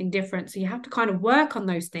having something different. So you have to kind of work on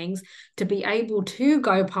those things to be able to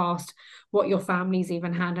go past what your family's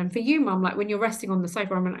even had. And for you, mum, like when you're resting on the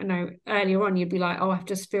sofa, I know earlier on you'd be like, oh, I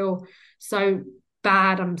just feel so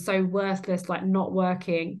bad, I'm so worthless, like not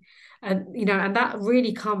working. And you know, and that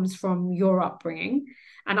really comes from your upbringing.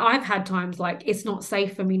 And I've had times like it's not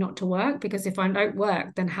safe for me not to work, because if I don't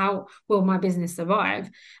work, then how will my business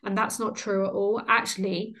survive? And that's not true at all.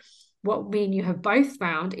 Actually, what me and you have both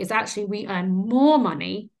found is actually we earn more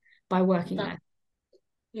money by working less.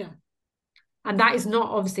 Yeah. And that is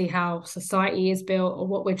not obviously how society is built or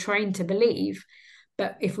what we're trained to believe.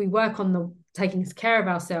 But if we work on the taking care of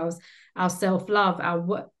ourselves, our self-love,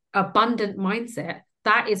 our abundant mindset,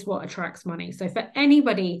 that is what attracts money. So for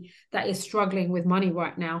anybody that is struggling with money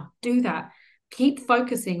right now, do that. Keep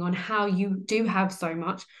focusing on how you do have so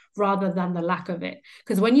much rather than the lack of it.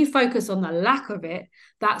 Because when you focus on the lack of it,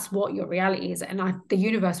 that's what your reality is. And the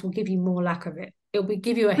universe will give you more lack of it. It will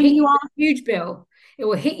give you a huge bill. It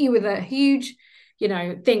will hit you with a huge, you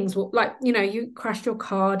know, things like, you know, you crashed your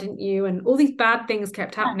car, didn't you? And all these bad things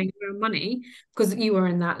kept happening around money because you were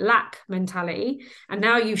in that lack mentality. And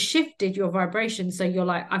now you've shifted your vibration. So you're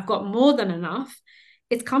like, I've got more than enough.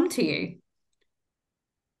 It's come to you.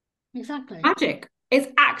 Exactly. Magic. It's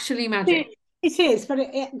actually magic. It is, but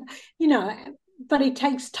you know, but it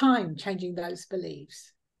takes time changing those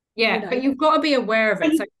beliefs. Yeah, you know? But you've got to be aware of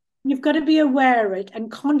it. So you've got to be aware of it and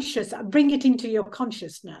conscious, bring it into your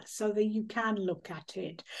consciousness so that you can look at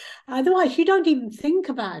it. Otherwise, you don't even think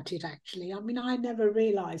about it, actually. I mean, I never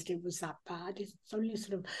realized it was that bad.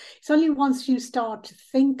 It's only once you start to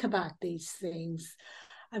think about these things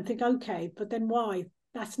and think, okay, but then why?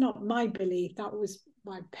 That's not my belief. That was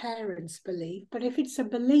my parents' belief. But if it's a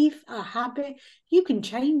belief, a habit, you can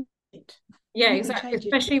change it. Yeah, exactly.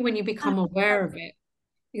 Especially when you become aware of it.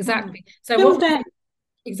 Exactly. So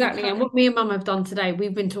exactly. And what me and mum have done today,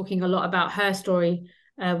 we've been talking a lot about her story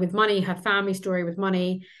with money, her family story with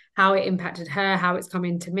money, how it impacted her, how it's come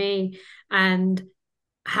into me, and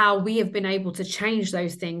how we have been able to change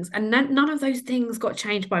those things. And none of those things got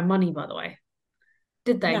changed by money, by the way.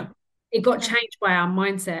 Did they? No. It got changed by our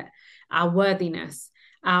mindset, our worthiness,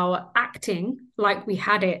 our acting like we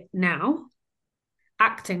had it now,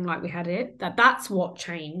 acting like we had it, that's what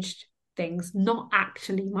changed things, not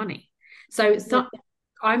actually money. So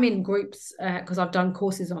I'm in groups because I've done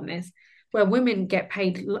courses on this where women get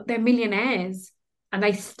paid, they're millionaires and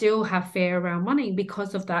they still have fear around money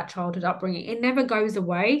because of that childhood upbringing. It never goes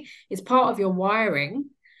away. It's part of your wiring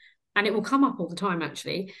and it will come up all the time,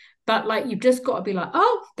 actually. But like, you've just got to be like,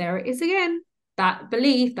 oh, there it is again. That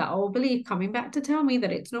belief, that old belief coming back to tell me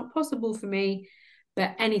that it's not possible for me,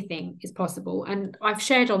 that anything is possible. And I've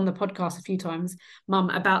shared on the podcast a few times,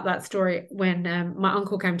 mum, about that story when my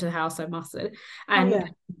uncle came to the house, so Mustard.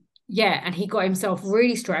 And and he got himself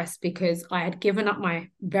really stressed because I had given up my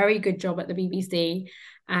very good job at the BBC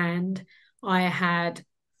and I had,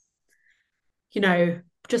 you know,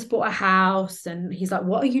 just bought a house. And he's like,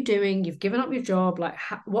 what are you doing? You've given up your job. Like,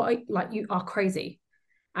 you are crazy.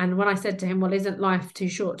 And when I said to him, well, isn't life too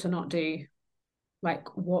short to not do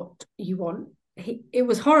like what you want? It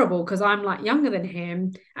was horrible because I'm like younger than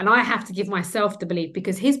him and I have to give myself the belief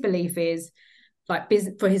because his belief is like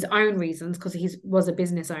for his own reasons, because he was a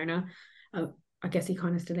business owner. I guess he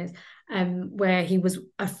kind of still is, where he was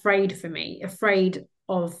afraid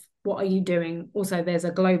of what are you doing? Also, there's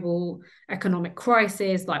a global economic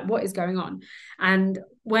crisis, like what is going on? And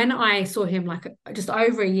when I saw him like just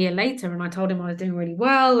over a year later and I told him I was doing really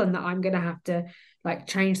well and that I'm going to have to like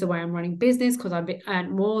change the way I'm running business because I've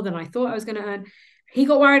earned more than I thought I was going to earn, he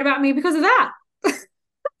got worried about me because of that.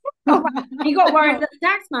 He got worried that the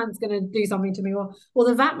tax man's going to do something to me or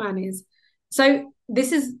the VAT man is. So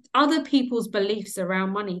this is other people's beliefs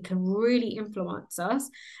around money can really influence us.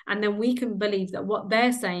 And then we can believe that what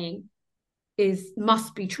they're saying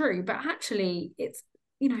must be true. But actually it's,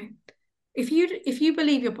 you know, if you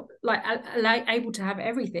believe you're like able to have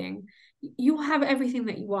everything, you'll have everything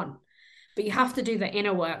that you want. But you have to do the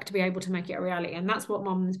inner work to be able to make it a reality. And that's what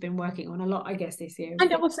mum's been working on a lot, I guess, this year.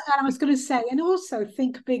 And I was going to say, and also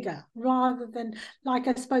think bigger rather than, like,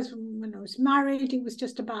 I suppose when I was married, it was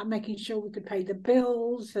just about making sure we could pay the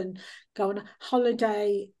bills and go on a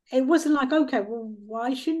holiday. It wasn't like, okay, well,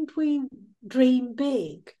 why shouldn't we dream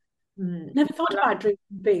big? Never thought about dreaming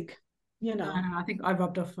big. you No, know. I think I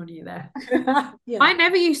rubbed off on you there. Yeah. I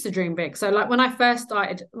never used to dream big. So like when I first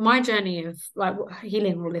started my journey of like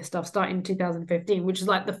healing all this stuff started in 2015, which is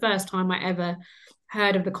like the first time I ever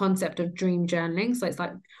heard of the concept of dream journaling. So it's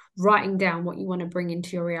like writing down what you want to bring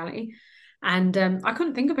into your reality. And I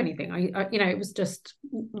couldn't think of anything. It was just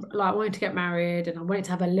like I wanted to get married and I wanted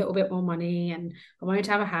to have a little bit more money and I wanted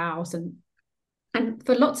to have a house and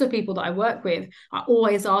for lots of people that I work with, I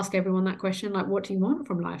always ask everyone that question, like, what do you want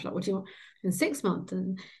from life? Like, what do you want in 6 months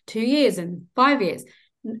and 2 years and 5 years?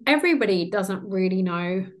 And everybody doesn't really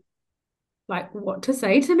know, like, what to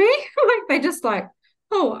say to me. Like, they just like,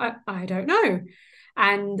 oh, I don't know.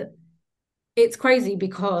 And it's crazy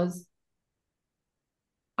because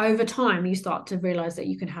over time, you start to realize that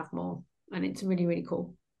you can have more. And it's really, really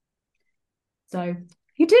cool. So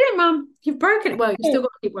you did it, Mum. You've broken it. Well, you've still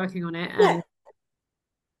got to keep working on it. Yeah.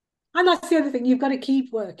 And that's the other thing, you've got to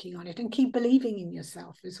keep working on it and keep believing in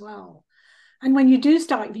yourself as well. And when you do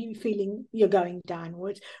start feeling you're going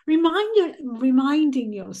downwards,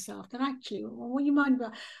 reminding yourself that actually, what you mind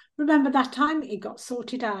about, remember that time it got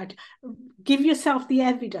sorted out. Give yourself the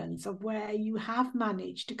evidence of where you have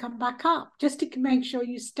managed to come back up, just to make sure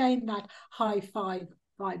you stay in that high five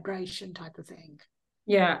vibration type of thing.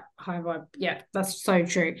 Yeah, high vibe. Yeah, that's so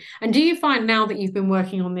true. And do you find now that you've been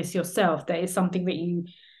working on this yourself, that is something that you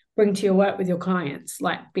bring to your work with your clients,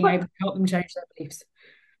 like being able to help them change their beliefs?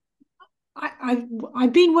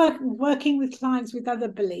 I've been working with clients with other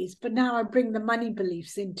beliefs, but now I bring the money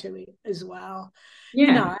beliefs into it as well. Yeah.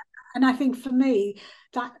 You know, and I think for me,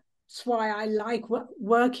 that's why I like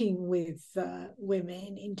working with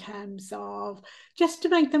women in terms of just to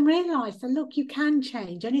make them realize that, look, you can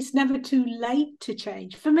change and it's never too late to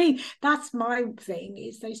change. For me, that's my thing,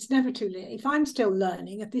 is that it's never too late. If I'm still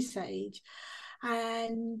learning at this age,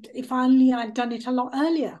 and if only I'd done it a lot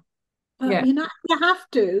earlier. But, you have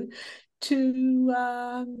to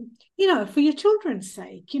for your children's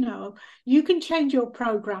sake, you can change your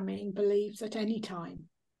programming beliefs at any time.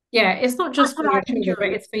 Yeah, it's not just for your children, but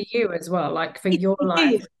it's for you as well, like for your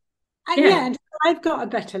life. And I've got a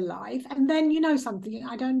better life. And then something,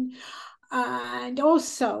 and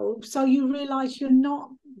also so you realize you're not,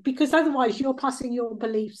 because otherwise you're passing your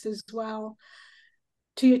beliefs as well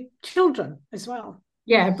to your children as well.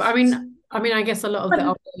 Yeah, but I mean, I guess a lot of the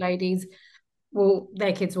older ladies, well,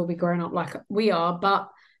 their kids will be growing up like we are, but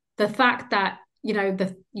the fact that you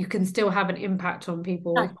can still have an impact on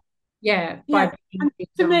people, by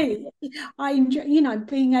to me, I enjoy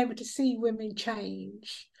being able to see women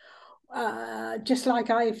change, just like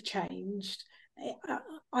I've changed.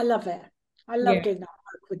 I love it. I love doing that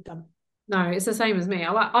work with them. No, it's the same as me.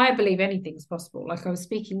 I believe anything's possible. Like I was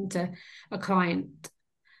speaking to a client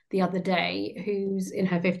the other day who's in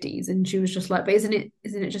her 50s and she was just like, but isn't it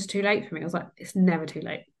just too late for me? I was like, it's never too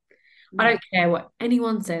late. I don't care what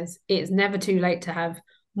anyone says. It's never too late to have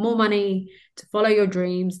more money, to follow your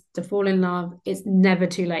dreams, to fall in love. It's never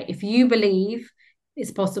too late. If you believe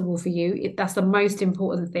it's possible for you, if that's the most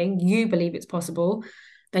important thing, you believe it's possible,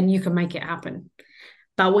 then you can make it happen.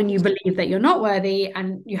 But when you believe that you're not worthy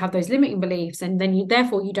and you have those limiting beliefs, and then you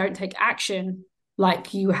don't take action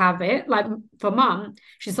like you have it, like for Mum,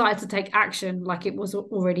 she started to take action like it was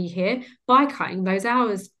already here by cutting those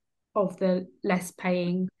hours of the less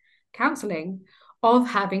paying counselling, of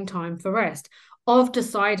having time for rest, of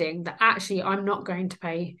deciding that actually I'm not going to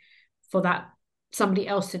pay for that somebody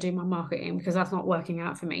else to do my marketing because that's not working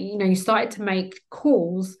out for me. You started to make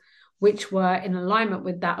calls which were in alignment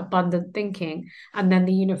with that abundant thinking, and then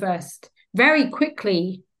the universe very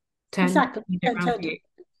quickly turned around for you.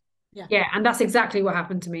 Yeah, and that's exactly what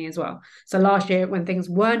happened to me as well. So last year, when things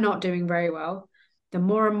were not doing very well, the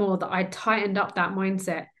more and more that I tightened up that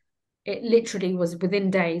mindset, it literally was within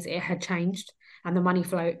days, it had changed and the money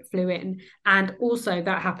flew in. And also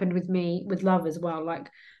that happened with me with love as well. Like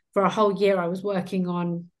for a whole year, I was working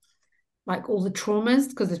on like all the traumas,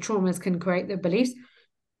 because the traumas can create the beliefs.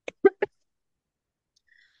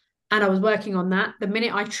 And I was working on that. The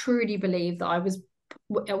minute I truly believed that I was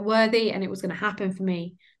worthy and it was going to happen for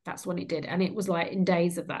me, that's when it did. And it was like in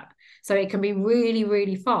days of that. So it can be really,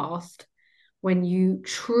 really fast when you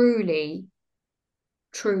truly,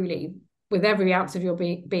 with every ounce of your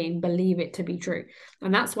being, believe it to be true.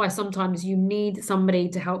 And that's why sometimes you need somebody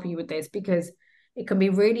to help you with this, because it can be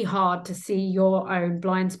really hard to see your own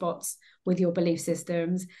blind spots with your belief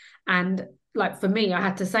systems. And like for me, I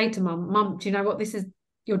had to say to Mum, do you know what this is?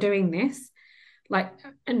 You're doing this. Like,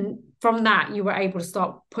 and from that, you were able to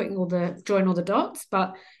start join all the dots.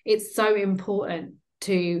 But it's so important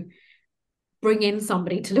to bring in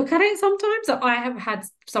somebody to look at it sometimes. So I have had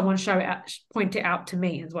someone point it out to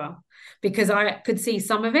me as well, because I could see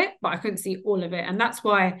some of it, but I couldn't see all of it. And that's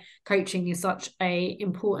why coaching is such a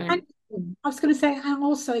important. I was going to say, and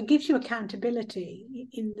also it gives you accountability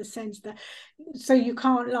in the sense that, so you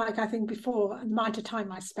can't, like I think before, the amount of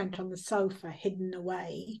time I spent on the sofa hidden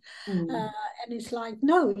away, and it's like,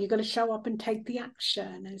 no, you've got to show up and take the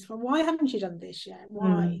action. And it's like, why haven't you done this yet?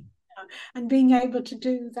 Why? And being able to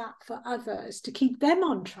do that for others to keep them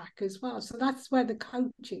on track as well. So that's where the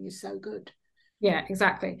coaching is so good. Yeah,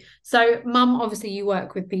 exactly. So, Mum, obviously you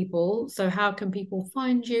work with people. So how can people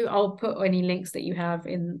find you? I'll put any links that you have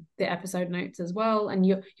in the episode notes as well. And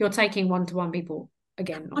you're taking one-to-one people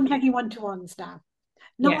again. I'm taking one-to-ones now.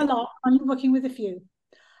 Not a lot. I'm working with a few.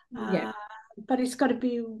 But it's got to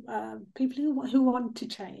be people who want to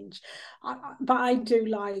change. But I do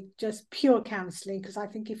like just pure counselling, because I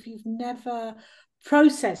think if you've never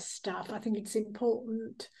processed stuff, I think it's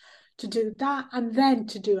important to do that, and then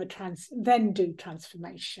to do do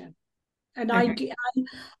transformation. And okay.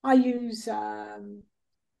 I use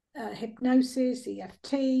hypnosis,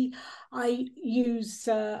 EFT. I use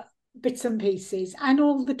bits and pieces and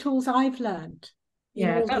all the tools I've learned.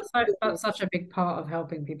 Yeah, that's such a big part of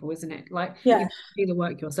helping people, isn't it? Like, you do the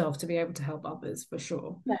work yourself to be able to help others, for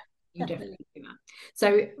sure. Yeah, you definitely do that.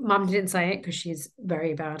 So Mum didn't say it because she's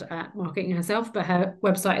very bad at marketing herself, but her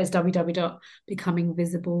website is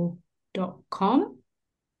www.becomingvisible.com.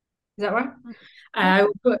 Is that right? I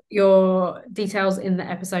will put your details in the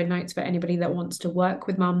episode notes for anybody that wants to work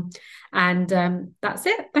with Mum. And that's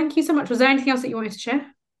it. Thank you so much. Was there anything else that you wanted to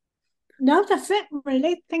share? No, that's it,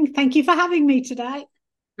 really. Thank you for having me today.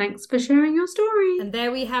 Thanks for sharing your story. And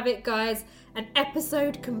there we have it, guys. An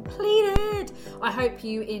episode completed. I hope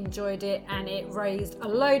you enjoyed it and it raised a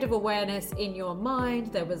load of awareness in your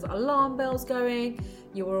mind. There was alarm bells going.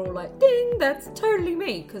 You were all like, ding, that's totally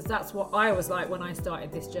me, because that's what I was like when I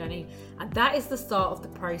started this journey. And that is the start of the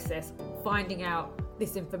process, finding out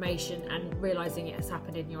this information and realizing it has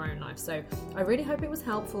happened in your own life. So I really hope it was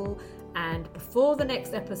helpful. And before the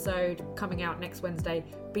next episode coming out next Wednesday,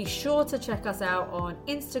 be sure to check us out on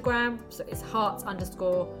Instagram. So it's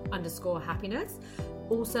hearts__happiness.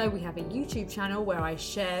 Also, we have a YouTube channel where I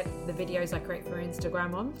share the videos I create for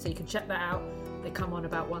Instagram on. So you can check that out. They come on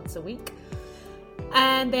about once a week.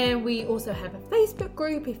 And then we also have a Facebook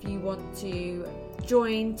group if you want to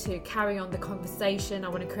join to carry on the conversation. I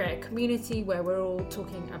want to create a community where we're all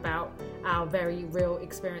talking about our very real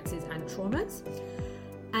experiences and traumas.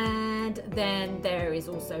 And then there is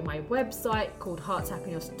also my website called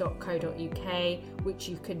heartshappiness.co.uk, which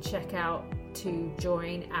you can check out to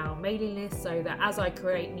join our mailing list, so that as I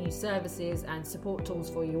create new services and support tools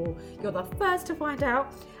for you all, you're the first to find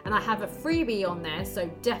out. And I have a freebie on there, so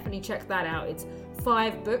definitely check that out. It's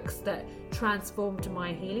 5 books that transformed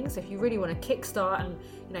my healing. So if you really want to kickstart and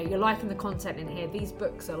you're liking the content in here, these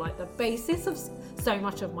books are like the basis of so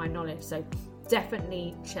much of my knowledge. So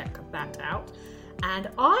definitely check that out. And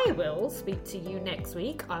I will speak to you next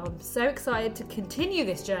week. I'm so excited to continue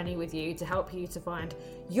this journey with you to help you to find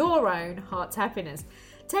your own heart's happiness.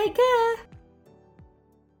 Take care.